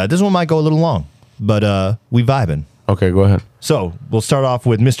 and this one might go a little long, but we vibing. Okay, go ahead. So we'll start off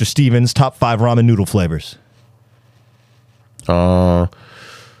with Mr. Stevens' top 5 ramen noodle flavors. For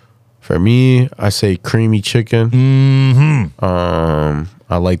me, I say creamy chicken. Mm-hmm.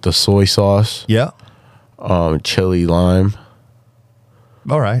 I like the soy sauce. Yeah. Chili lime.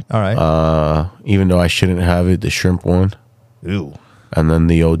 All right. Even though I shouldn't have it, the shrimp one. Ooh. And then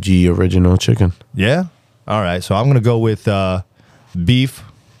the OG original chicken. Yeah. All right. So I'm gonna go with beef,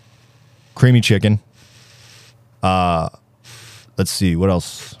 creamy chicken. Let's see what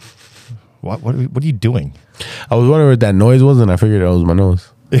else. What are you doing? I was wondering what that noise was, and I figured it was my nose.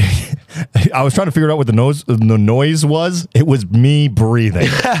 I was trying to figure out what the noise was. It was me breathing.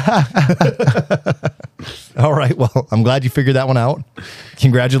 All right. Well, I'm glad you figured that one out.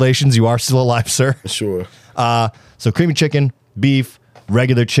 Congratulations. You are still alive, sir. Sure. So creamy chicken, beef,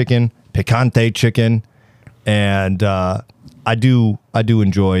 regular chicken, picante chicken, and I do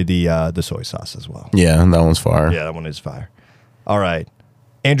enjoy the soy sauce as well. Yeah, that one's fire. Yeah, that one is fire. All right.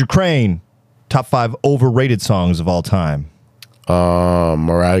 Andrew Crane, top 5 overrated songs of all time.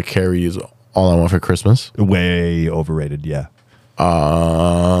 Mariah Carey is All I Want for Christmas. Way overrated, yeah.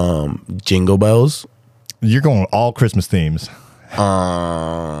 Jingle Bells. You're going all Christmas themes.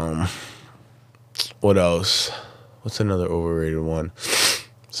 What else? What's another overrated one?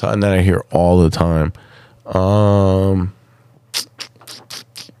 Something that I hear all the time.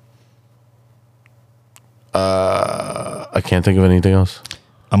 I can't think of anything else.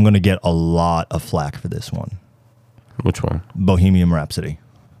 I'm going to get a lot of flack for this one. Which one? Bohemian Rhapsody.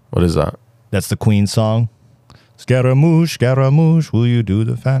 What is that? That's the Queen song. Scaramouche, Scaramouche, will you do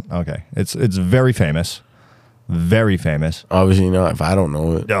the fat? Okay. It's very famous. Very famous. Obviously not. If I don't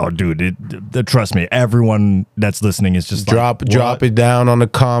know it, Oh, dude, trust me. Everyone that's listening is just drop what? it down on the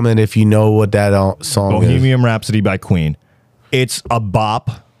comment if you know what that song is. Bohemian Rhapsody by Queen. It's a bop,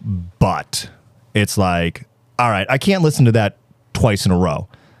 but it's like, all right, I can't listen to that twice in a row.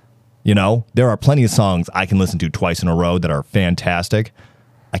 You know, there are plenty of songs I can listen to twice in a row that are fantastic.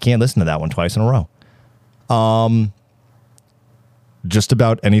 I can't listen to that one twice in a row. Just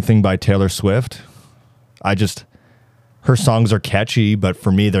about anything by Taylor Swift. Her songs are catchy, but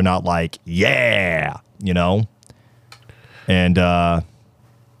for me, they're not like, yeah, you know? And, you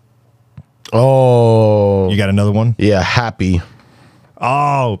got another one? Yeah, Happy.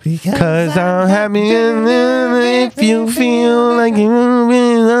 Oh, Cause I'm happy if you feel like you.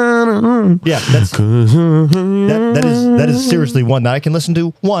 yeah, that is seriously one that I can listen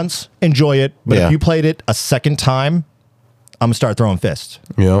to once, enjoy it, but Yeah. if you played it a second time, I'm gonna start throwing fists.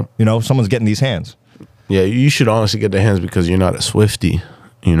 Yeah. You know, someone's getting these hands. Yeah, you should honestly get the hands because you're not a Swiftie,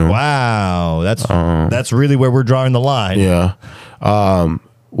 you know? Wow, that's really where we're drawing the line. Yeah.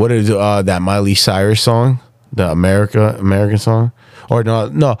 What is that Miley Cyrus song? The American song? Or no,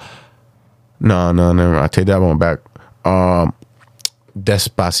 never. I take that one back.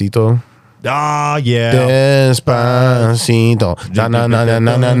 Despacito. Ah, yeah. Despacito. Na na na na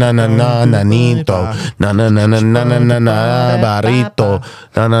na na na na na nanito. Na na na na na na na na barito.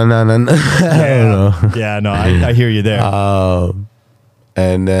 Na na na na. I don't know. Yeah, no, I hear you there.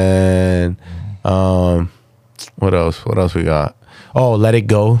 And then what else? What else we got? Oh, Let It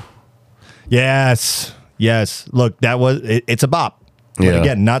Go. Yes. Look, it's a bop. But Yeah.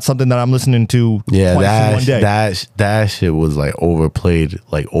 again, not something that I'm listening to Yeah, twice in one day. that shit was like overplayed,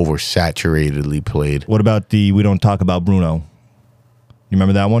 like oversaturatedly played. What about the We Don't Talk About Bruno? You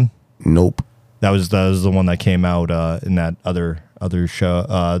remember that one? Nope. That was the one that came out in that other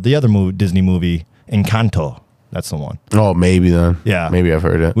show, the other Disney movie, Encanto. That's the one. Oh, maybe then. Yeah. Maybe I've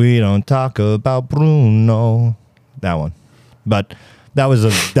heard it. We don't talk about Bruno. That one. But that was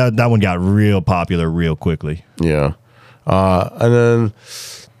that one got real popular real quickly. Yeah. And then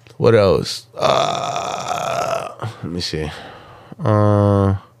what else? Let me see.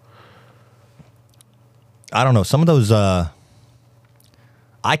 I don't know. Some of those I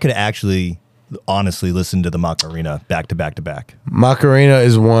could actually honestly listen to the Macarena back to back to back. Macarena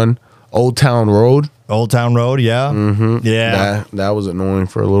is one. Old Town Road. Old Town Road, yeah. Mm-hmm. Yeah. That was annoying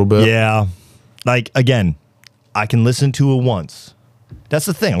for a little bit. Yeah. Like, again, I can listen to it once. That's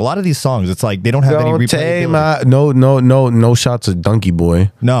the thing. A lot of these songs, it's like they don't have any Don't take replayability. no shots of Donkey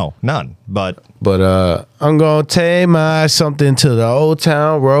Boy. No, none. But I'm gonna take my something to the Old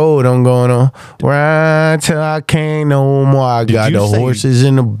Town Road. I'm gonna ride till I can't no more. I got you the say- horses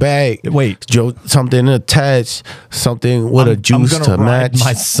in the back. Wait. Something attached, something with a juice I'm to gonna ride match.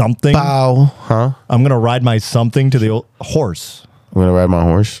 my something. Bow, huh? I'm gonna ride my something to the old horse. I'm gonna ride my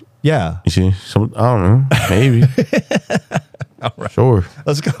horse. Yeah. You see, I don't know, maybe. All right. Sure.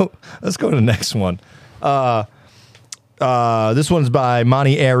 Let's go to the next one. This one's by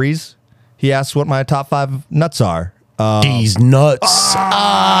Monty Aries. He asks what my top 5 nuts are. These nuts.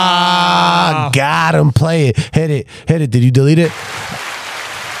 Got him. Play it. Hit it. Did you delete it?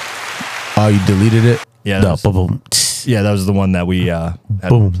 Oh, you deleted it? Yeah, No, that was- boom, Yeah, that was the one that we had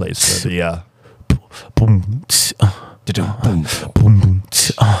Boom. placed for the boom, boom, boom, boom,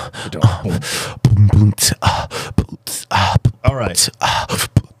 boom, boom, All right.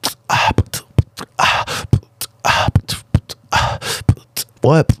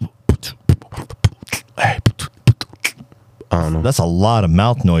 What? I don't know. That's a lot of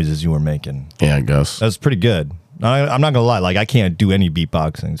mouth noises you were making. Yeah, I guess. That's pretty good. I'm not gonna lie. Like, I can't do any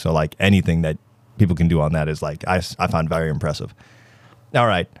beatboxing, so like anything that people can do on that is like I find very impressive. All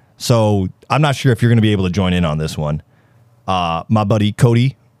right, so I'm not sure if you're gonna be able to join in on this one. My buddy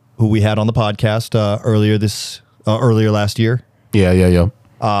Cody, who we had on the podcast earlier last year. Yeah.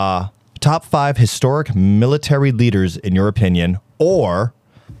 Top 5 historic military leaders in your opinion, or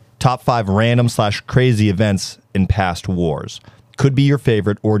top 5 random/crazy events in past wars. Could be your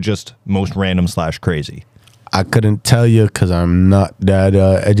favorite or just most random/crazy. I couldn't tell you because I'm not that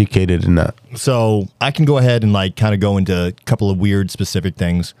educated in that. So I can go ahead and like kind of go into a couple of weird specific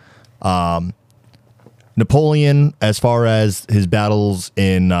things. Napoleon, as far as his battles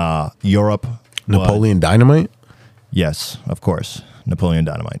in Europe. Napoleon Dynamite? Yes, of course. Napoleon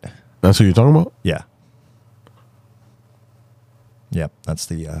Dynamite. That's what you're talking about? Yeah. Yep, that's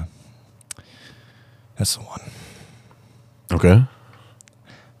the one. Okay.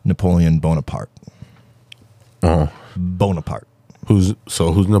 Napoleon Bonaparte. Oh. Bonaparte. Who's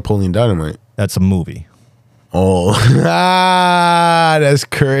Napoleon Dynamite? That's a movie. Oh, that's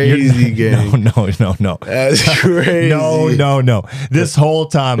crazy, gang. No. That's crazy. No. This whole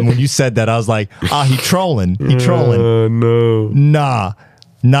time when you said that, I was like, he trolling. He trolling. No. Nah,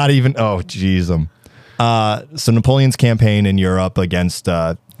 not even. Oh, jeez. So Napoleon's campaign in Europe against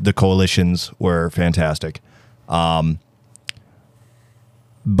the coalitions were fantastic. But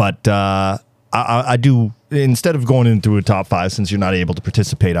I do, instead of going into a top 5, since you're not able to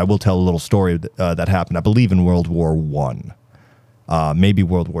participate, I will tell a little story that happened, I believe, in World War I. Maybe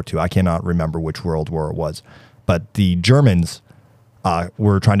World War II. I cannot remember which World War it was. But the Germans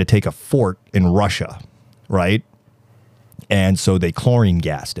were trying to take a fort in Russia, right? And so they chlorine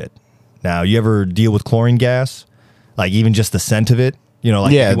gassed it. Now, you ever deal with chlorine gas? Like, even just the scent of it? You know,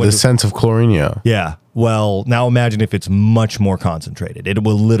 like the sense of chlorine, yeah. Yeah. Well, now imagine if it's much more concentrated. It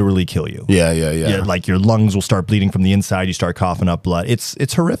will literally kill you. Yeah. Like, your lungs will start bleeding from the inside. You start coughing up blood.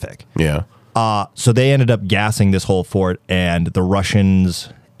 It's horrific. Yeah. So they ended up gassing this whole fort, and the Russians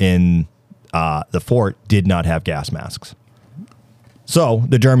in the fort did not have gas masks. So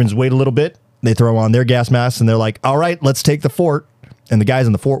the Germans wait a little bit. They throw on their gas masks, and they're like, all right, let's take the fort. And the guys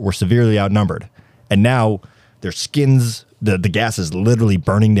in the fort were severely outnumbered. And now their skins, the gas is literally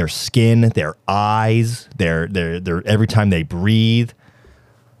burning their skin, their eyes, their every time they breathe.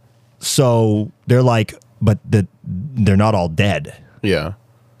 So they're like, but they're not all dead. Yeah.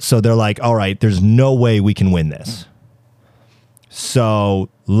 So they're like, all right, there's no way we can win this. So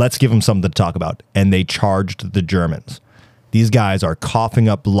let's give them something to talk about. And they charged the Germans. These guys are coughing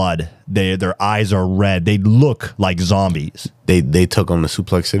up blood. Their eyes are red. They look like zombies. They took them to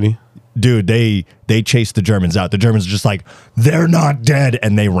Suplex City? Dude, they chased the Germans out. The Germans are just like, they're not dead.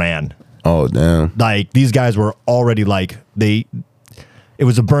 And they ran. Oh, damn. Like, these guys were already like, it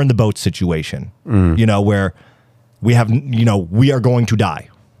was a burn the boat situation, you know, where we are going to die.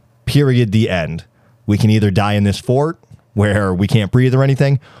 Period. The end. We can either die in this fort where we can't breathe or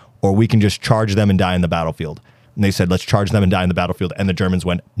anything, or we can just charge them and die in the battlefield. And they said, let's charge them and die in the battlefield. And the Germans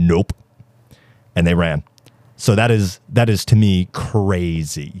went, nope. And they ran. So that is to me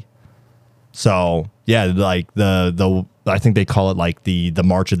crazy. So yeah, like the I think they call it like the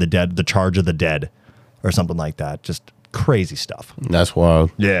March of the Dead, the Charge of the Dead, or something like that. Just crazy stuff. That's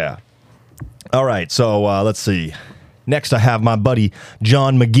wild. Yeah. All right. So let's see. Next, I have my buddy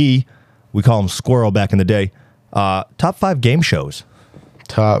John McGee. We call him Squirrel back in the day. Top 5 game shows.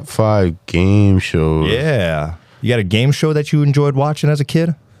 Top 5 game shows. Yeah. You got a game show that you enjoyed watching as a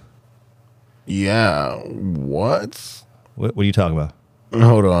kid? Yeah. What What are you talking about?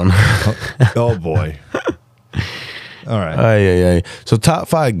 Hold on. Oh boy. All right. Yeah. So top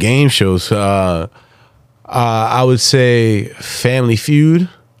 5 game shows. I would say Family Feud,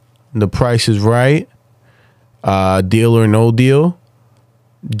 The Price is Right, Deal or No Deal,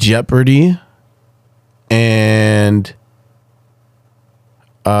 Jeopardy, and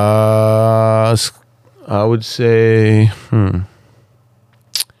I would say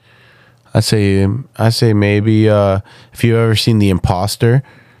I say maybe if you've ever seen The Imposter,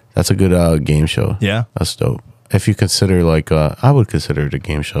 that's a good game show. Yeah. That's dope. If you consider I would consider it a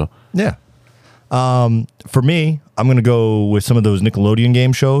game show. Yeah. For me, I'm going to go with some of those Nickelodeon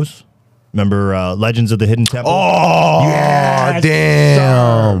game shows. Remember Legends of the Hidden Temple? Oh, yes,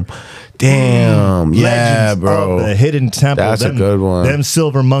 damn. sir. Damn. Yeah, Legends bro. of the Hidden Temple. That's a good one. Them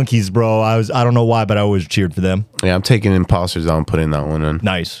silver monkeys, bro. I don't know why, but I always cheered for them. Yeah, I'm taking Imposters out and putting that one in.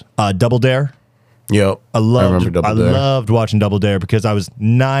 Nice. Double Dare. Yep. I remember Double Dare. loved watching Double Dare because I was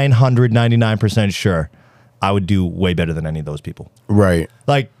 999% sure I would do way better than any of those people. Right.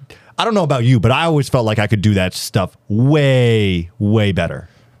 Like, I don't know about you, but I always felt like I could do that stuff way, way better.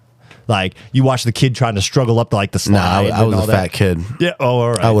 Like, you watch the kid trying to struggle up to like the slide. Nah, I was a fat kid. Yeah. Oh,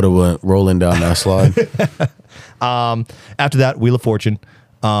 all right. I would have went rolling down that slide. After that, Wheel of Fortune.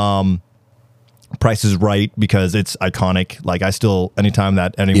 Price is Right because it's iconic. Like, I still, anytime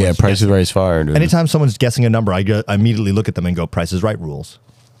that anyone's Yeah, Price is Right is fire, dude. anytime someone's guessing a number, I immediately look at them and go, Price is Right rules.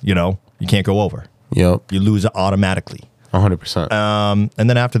 You know, you can't go over. Yep. You lose automatically. 100%. And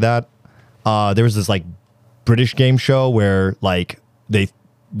then after that, there was this like British game show where like they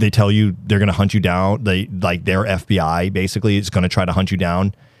tell you they're going to hunt you down. Their FBI basically is going to try to hunt you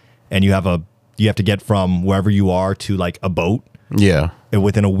down, and you have to get from wherever you are to like a boat Yeah.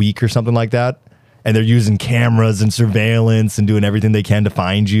 within a week or something like that. And they're using cameras and surveillance and doing everything they can to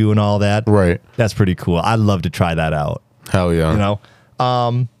find you and all that. Right. That's pretty cool. I'd love to try that out. Hell yeah. You know.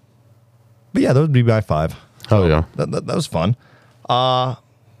 But yeah, those would be my 5. Hell yeah. That was fun. Our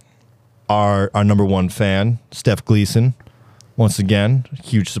number 1 fan, Steph Gleason, once again,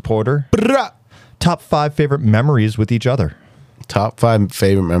 huge supporter. Top 5 favorite memories with each other. Top 5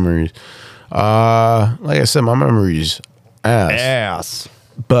 favorite memories. Like I said, my memory's ass.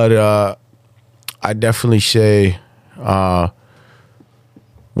 But I definitely say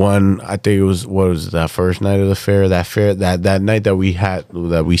one, I think it was, what was it, that first night of the fair, that night that we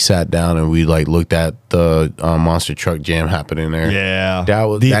sat down and we like looked at the monster truck jam happening there. Yeah. That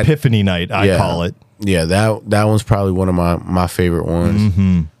was the Epiphany night, I call it. Yeah, that one's probably one of my favorite ones.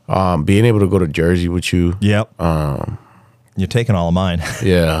 Mm-hmm. Being able to go to Jersey with you. Yep. You're taking all of mine.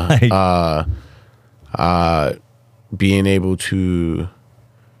 Yeah. Being able to,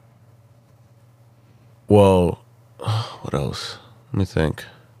 well, what else? Let me think.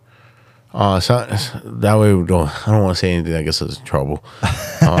 So that way I don't want to say anything that gets us in trouble.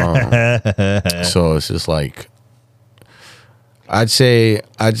 So it's just like, I'd say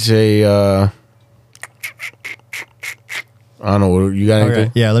I don't know. What, you got anything?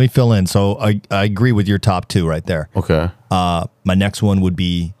 Okay. Yeah, let me fill in. So I agree with your top two right there. Okay. My next one would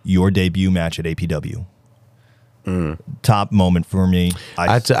be your debut match at APW. Top moment for me.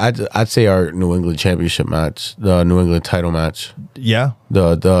 I'd say our New England Championship match, the New England title match. Yeah.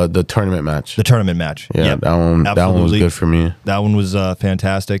 The tournament match. The tournament match. Yeah, Yep. that one was good for me. That one was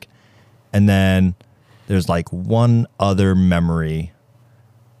fantastic. And then there's like one other memory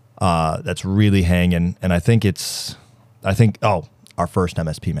that's really hanging, and I think our first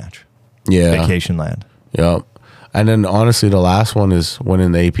MSP match. Yeah. Vacation Land. Yep. And then honestly, the last one is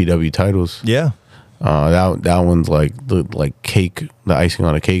winning the APW titles. Yeah. That one's like cake, the icing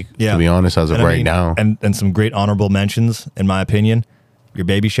on a cake. Yeah. To be honest, as of And I right mean, now. and some great honorable mentions, in my opinion. Your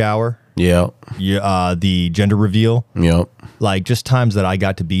baby shower. Yep. The gender reveal. Yep. Like just times that I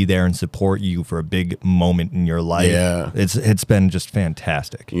got to be there and support you for a big moment in your life. Yeah. It's been just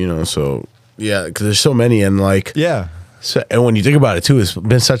fantastic. You know, so yeah, because there's so many, and like Yeah. so, and when you think about it too, it's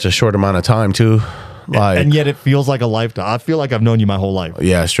been such a short amount of time too. Like, And yet it feels like a lifetime. I feel like I've known you my whole life.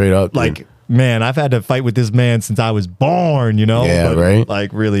 yeah, straight up. Like, dude. man, I've had to fight with this man since I was born, you know? Yeah, But, right?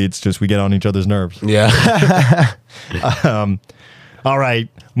 Like, really, it's just we get on each other's nerves. Yeah. All right,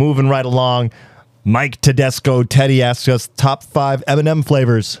 moving right along. Mike Tedesco, Teddy asks us top 5 M&M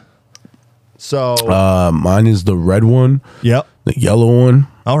flavors. So, Mine is the red one, yep. the yellow one,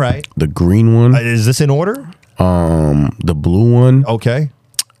 All right. the green one, Is this in order? the blue one, Okay.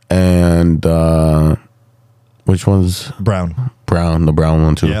 and which one's Brown. brown? The brown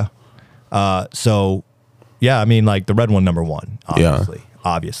one too. Yeah. So, yeah, I mean, like the red one, number one, obviously.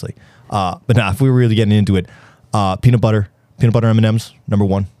 Obviously. But now, if we were really getting into it, peanut butter M&Ms, number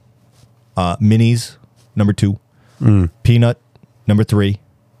 1. Minis, number 2. Peanut, number 3.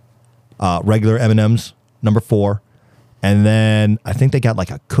 Regular M&Ms, number 4. And then I think they got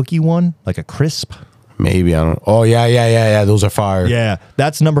like a cookie one, like a crisp. Maybe I don't. Oh yeah. Those are fire. Yeah,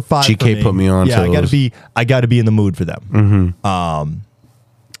 that's number 5. GK for me. put me on. Yeah, to I gotta be in the mood for them. Mm-hmm.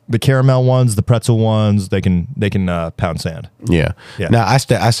 The caramel ones, the pretzel ones, they can pound sand. Yeah. Yeah. Now I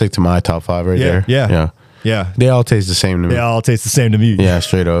stick to my top 5 right there. Yeah. They all taste the same to me. They all taste the same to me. Yeah,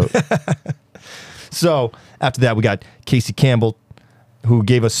 straight up. So after that, we got Casey Campbell, who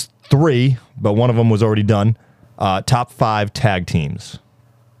gave us 3, but one of them was already done. Top 5 tag teams.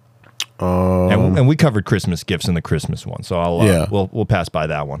 And we covered Christmas gifts in the Christmas one, so we'll pass by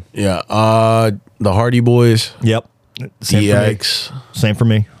that one. Yeah. The Hardy Boys. Yep. DX. Same for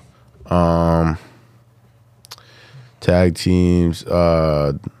me. Tag teams.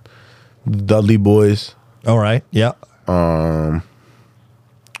 Dudley Boys. All right. Yeah. Who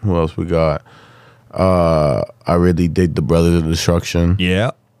else we got? I really dig the Brothers of Destruction.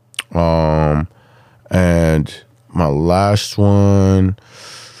 Yeah. And my last one,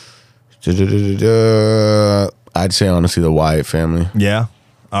 I'd say honestly the Wyatt family. Yeah.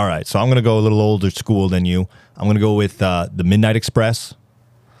 All right. So I'm going to go a little older school than you. I'm going to go with the Midnight Express,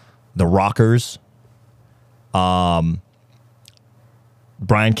 the Rockers, Brian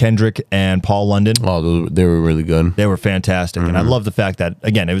Kendrick and Paul London. Oh, they were really good. They were fantastic. And I love the fact that,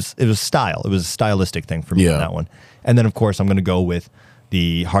 again, it was style. It was a stylistic thing for me on that one. And then, of course, I'm going to go with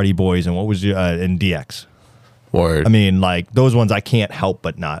the Hardy Boys and what was and DX. Word. I mean, like, those ones I can't help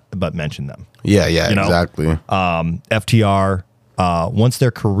but mention them. Yeah, you know? exactly. FTR, once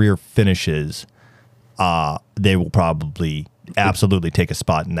their career finishes, they will probably absolutely take a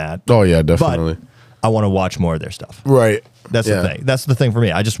spot in that. Oh, yeah, definitely. But I want to watch more of their stuff. Right. That's the thing. That's the thing for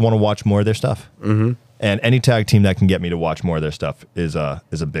me. I just want to watch more of their stuff. Mm-hmm. And any tag team that can get me to watch more of their stuff is a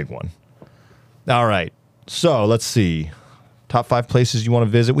big one. All right. So let's see. Top 5 places you want to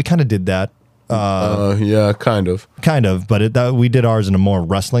visit. We kind of did that. Yeah, kind of. Kind of, but we did ours in a more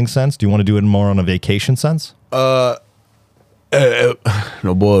wrestling sense. Do you want to do it more on a vacation sense?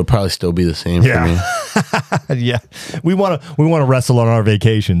 No, boy, it'd probably still be the same for me. Yeah, we want to wrestle on our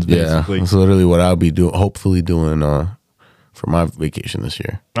vacations. Basically, Yeah, that's literally what I'll be doing. Hopefully, doing for my vacation this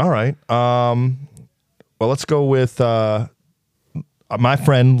year. All right. Well, let's go with my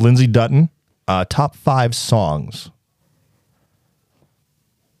friend Lindsay Dutton. Top 5 songs.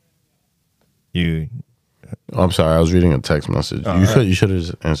 You. Oh, I'm sorry, I was reading a text message. You should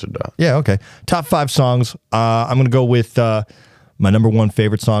have answered that. Yeah. Okay. Top 5 songs. I'm gonna go with my number 1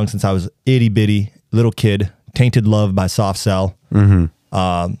 favorite song since I was itty bitty little kid. "Tainted Love" by Soft Cell. Mm-hmm.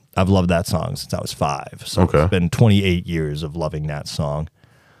 I've loved that song since I was 5. So Okay. It's been 28 years of loving that song.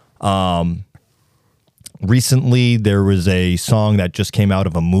 Recently, there was a song that just came out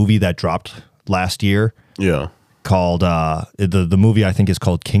of a movie that dropped last year Yeah. called the movie I think is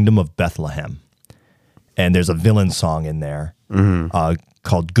called Kingdom of Bethlehem, and there's a villain song in there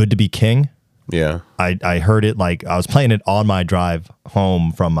called "Good to Be King." Yeah. I heard it, like I was playing it on my drive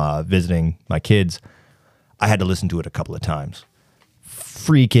home from visiting my kids. I had to listen to it a couple of times.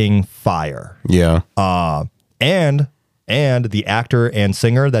 Freaking fire. Yeah. And the actor and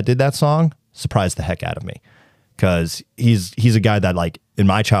singer that did that song surprised the heck out of me, because he's a guy that, like, in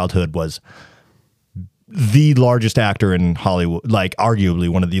my childhood was the largest actor in Hollywood, like arguably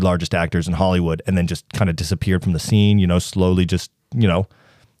one of the largest actors in Hollywood, and then just kind of disappeared from the scene, slowly just,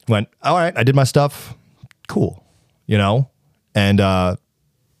 went, all right, I did my stuff. Cool. And,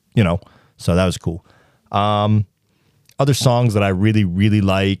 so that was cool. Other songs that I really, really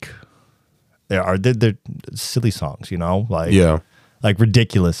like, they're silly songs, like, Yeah. like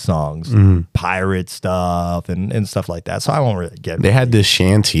ridiculous songs, pirate stuff and stuff like that. So I won't really get. They had this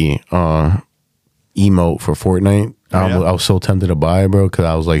shanty emote for Fortnite. I was so tempted to buy it, bro, because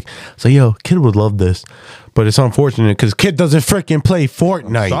I was like, yo, kid would love this. But it's unfortunate because kid doesn't freaking play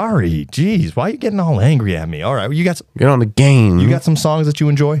Fortnite. Sorry, jeez, why are you getting all angry at me? All right, you got Get on the game. you got some songs that you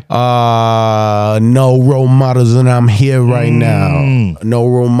enjoy. No role models, and I'm here right now. No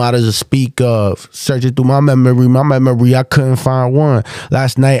role models to speak of. Searching through my memory, I couldn't find one.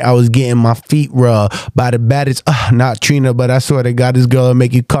 Last night I was getting my feet rubbed by the baddest, not Trina, but I swear to God, this girl will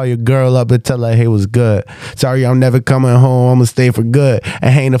make you call your girl up and tell her, hey, what's good? Sorry, I'm never coming home. I'm gonna stay for good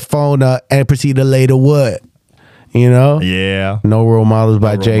and hang the phone up and proceed to lay the wood. Yeah, No Role Models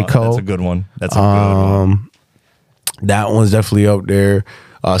by J. Cole. That's a good one. That's a good one. That one's definitely up there.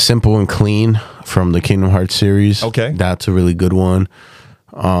 Simple and Clean from the Kingdom Hearts series. Okay. That's a really good one.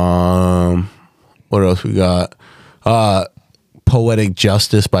 What else we got? Poetic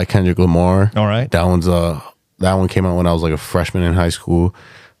Justice by Kendrick Lamar. All right. That one came out when I was like a freshman in high school.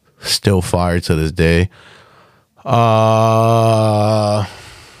 Still fire to this day.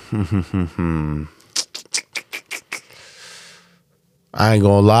 I ain't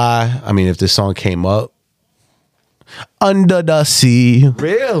gonna lie. I mean, if this song came up, Under the Sea,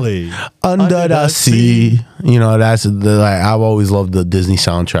 Really? Under the Sea, that's I've always loved the Disney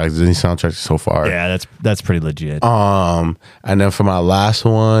soundtracks. Disney soundtracks so far. Yeah, that's pretty legit. And then for my last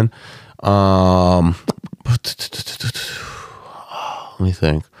one, let me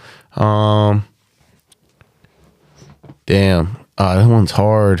think. Damn, that one's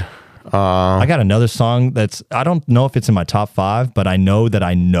hard. I got another song that's, I don't know if it's in my top 5, but I know that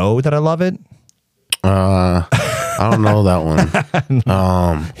I love it. I don't know that one.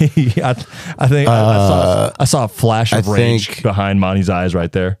 I think I saw a flash of rage behind Monty's eyes right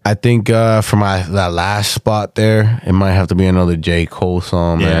there. I think for that last spot there, it might have to be another J. Cole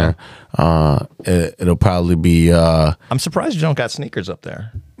song, man. It'll probably be I'm surprised you don't got Sneakers up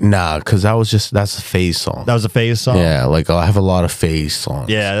there. Nah, because that's a phase song. That was a phase song? Yeah, like I have a lot of phase songs.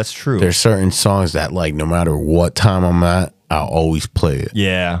 Yeah, that's true. There's certain songs that, like, no matter what time I'm at, I'll always play it.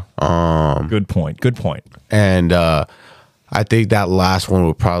 Yeah. Good point. And I think that last one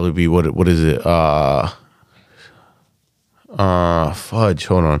would probably be what is it? Fudge.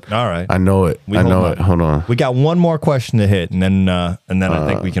 Hold on. All right. I know it. Hold on. We got one more question to hit, and then I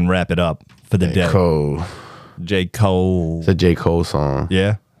think we can wrap it up for the day. Cole. J. Cole. It's a J. Cole song.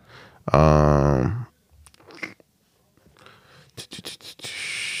 Yeah.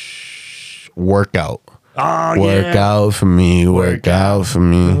 Workout. Oh, Work out for me. Work out for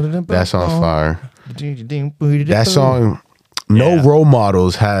me. That song's fire. That song, No Role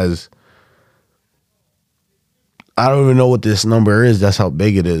Models, has, I don't even know what this number is. That's how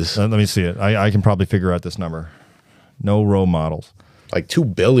big it is. Let me see it. I can probably figure out this number. No Role Models. Like 2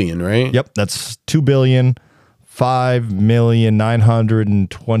 billion, right? Yep, that's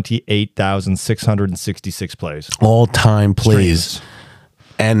 2,005,928,666 plays. All time plays. Streams.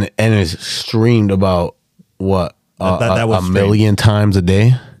 And it's streamed about what? That was a million times a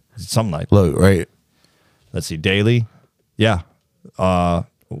day? Something like. Look, right? Let's see, daily. Yeah.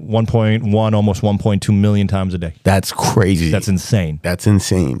 1.1, almost 1.2 million times a day. That's crazy. That's insane. That's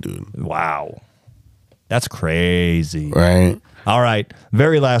insane, dude. Wow. That's crazy. Right? All right.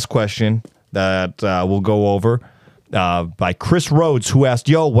 Very last question that we'll go over by Chris Rhodes, who asked,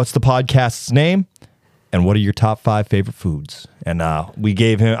 yo, what's the podcast's name? And what are your top 5 favorite foods? And I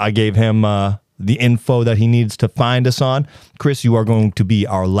gave him the info that he needs to find us on. Chris, you are going to be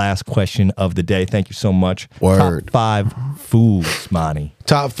our last question of the day. Thank you so much. Word. Top 5 foods, Monty.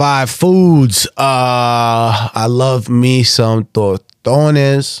 Top 5 foods. I love me some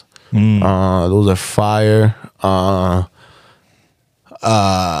tortones. Those are fire. I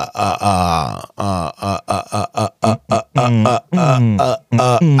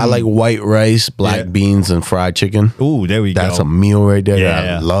like white rice, black beans, and fried chicken. Ooh, there we go. That's a meal right there that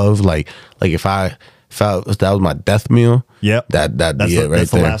Yeah. I love. Like if that was my death meal. Yep. That'd That's be it right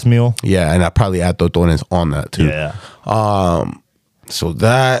that's there. the last meal. Yeah, and I probably add tortones on that too. Yeah. So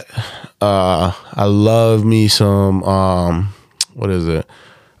that I love me some what is it?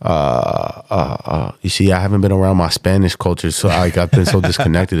 You see, I haven't been around my Spanish culture, so I've been so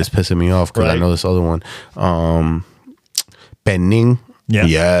disconnected. It's pissing me off because I Right. know this other one. Penning. Yeah.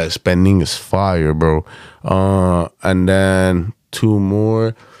 Yes, penning is fire, bro. And then 2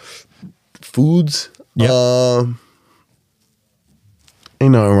 more foods. Yep.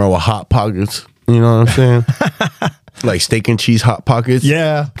 Ain't nothing wrong with Hot Pockets. You know what I'm saying? Like steak and cheese Hot Pockets.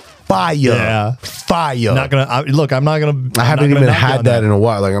 Yeah. Fire. Yeah. Fire. Not gonna look. I'm not gonna. I haven't even had that in a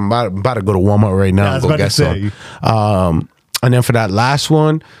while. Like I'm about to go to Walmart right now Yeah, I and was go about to get say. some. And then for that last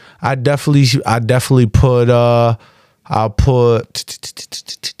one, I definitely put I'll put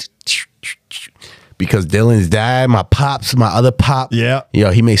because Dylan's dad, my other pop, Yeah.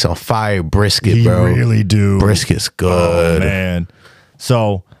 yo, he makes some fire brisket, You bro. really do. Brisket's Oh, good. man.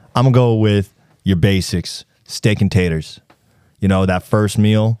 So I'm gonna go with your basics: steak and taters. You know, that first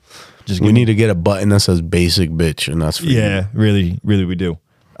meal. Just We give me- need to get a button that says "basic bitch," and that's for you. Yeah, really, really, we do.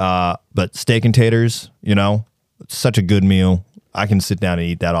 But steak and taters, you know, it's such a good meal. I can sit down and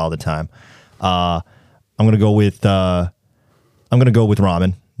eat that all the time. I'm gonna go with ramen.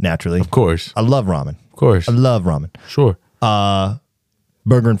 Naturally, Of course, I love ramen. of course, I love ramen. sure.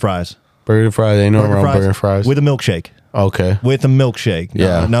 Burger and fries. Burger and fries, ain't no wrong with burger and fries. with a milkshake. Okay, With a milkshake.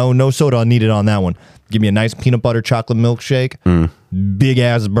 Yeah. No soda needed on that one. Give me a nice peanut butter chocolate milkshake, big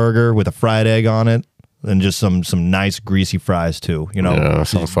ass burger with a fried egg on it, and just some nice greasy fries too. You know, yeah, that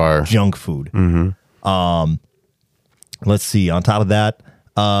sounds fire. junk food. Let's see. On top of that,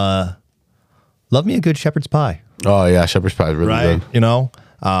 love me a good shepherd's pie, Oh yeah, shepherd's pie is really right? good. You know,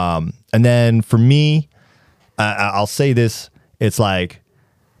 and then for me, I'll say this: it's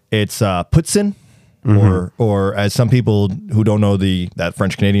poutine, or as some people who don't know that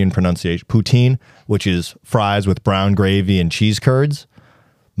French Canadian pronunciation, poutine, which is fries with brown gravy and cheese curds.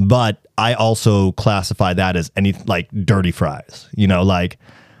 But I also classify that as any like dirty fries. You know, like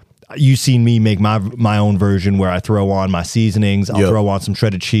you've seen me make my own version where I throw on my seasonings, I'll Yep. throw on some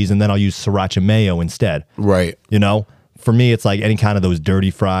shredded cheese, and then I'll use sriracha mayo instead. Right. You know, for me, it's like any kind of those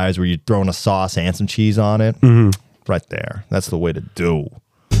dirty fries where you're throwing a sauce and some cheese on it. Right there. That's the way to do.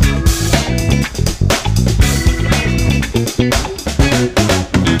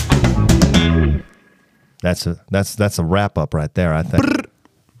 That's a wrap up right there, I think.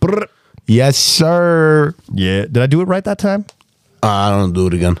 Yes, sir. Yeah. Did I do it right that time? I don't do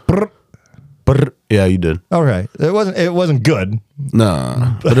it again. Brr. Yeah, you did. Okay. It wasn't good.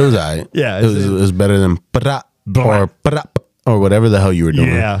 No, but it was alright. Yeah, it was better than or whatever the hell you were doing.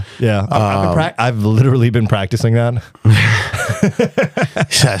 Yeah. Yeah. I've literally been practicing that.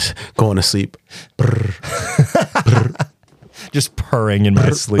 Yes, going to sleep. Just purring in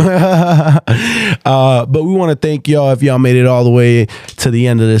my sleep. But we want to thank y'all if y'all made it all the way to the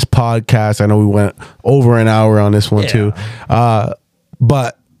end of this podcast. I know we went over an hour on this one too.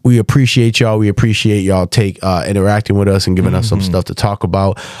 But we appreciate y'all. We appreciate y'all interacting with us and giving us some stuff to talk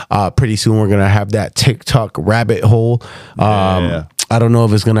about. Pretty soon we're gonna have that TikTok rabbit hole. Yeah. I don't know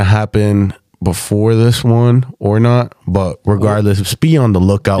if it's gonna happen before this one or not, but regardless, just be on the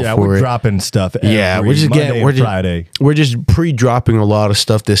lookout Yeah, for we're it. dropping stuff. Yeah, every we're just Monday getting and Friday. we're just pre-dropping a lot of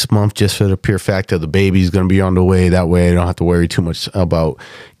stuff this month just for the pure fact that the baby's gonna be on the way. That way I don't have to worry too much about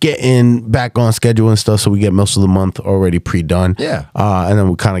getting back on schedule and stuff. So we get most of the month already pre-done. Yeah. And then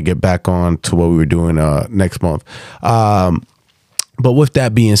we kind of get back on to what we were doing next month. But with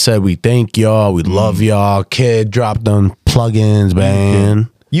that being said, we thank y'all. We love y'all. Kid, drop them plugins,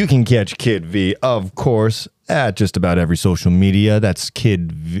 man. You can catch Kid V, of course, at just about every social media. That's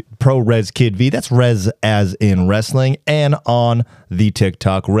Kid V, ProRes Kid V. That's Res as in wrestling. And on the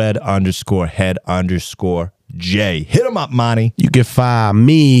TikTok, red_head_. J. Hit him up, Monty. You can find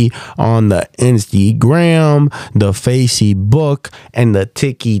me on the Instagram, the Facebook, and the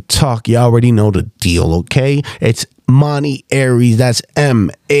TikTok. You already know the deal, okay? It's Monty Aries. That's MANIARIEZ,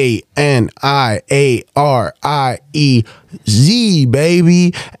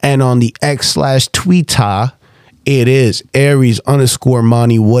 baby. And on the X/Twitter, it is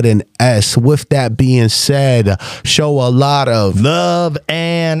Aries_Monty with an S. With that being said, show a lot of love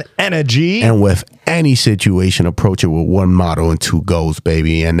and energy. And with any situation, approach it with one motto and two goals,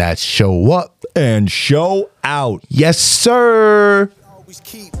 baby. And that's show up and show out. Yes, sir.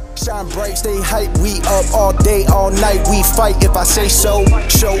 Keep shine bright, stay hype. We up all day, all night. We fight if I say so.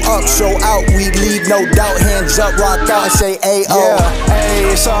 Show up, show out. We leave no doubt. Hands up, rock out, and say A-O. Yeah, hey,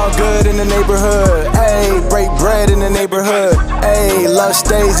 it's all good in the neighborhood. Hey, break bread in the neighborhood. Hey, love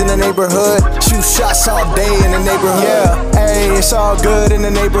stays in the neighborhood. Shoot shots all day in the neighborhood. Yeah, hey, it's all good in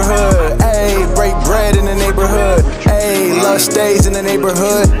the neighborhood. Hey, break bread in the neighborhood. Hey, love stays in the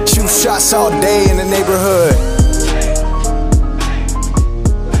neighborhood. Shoot shots all day in the neighborhood.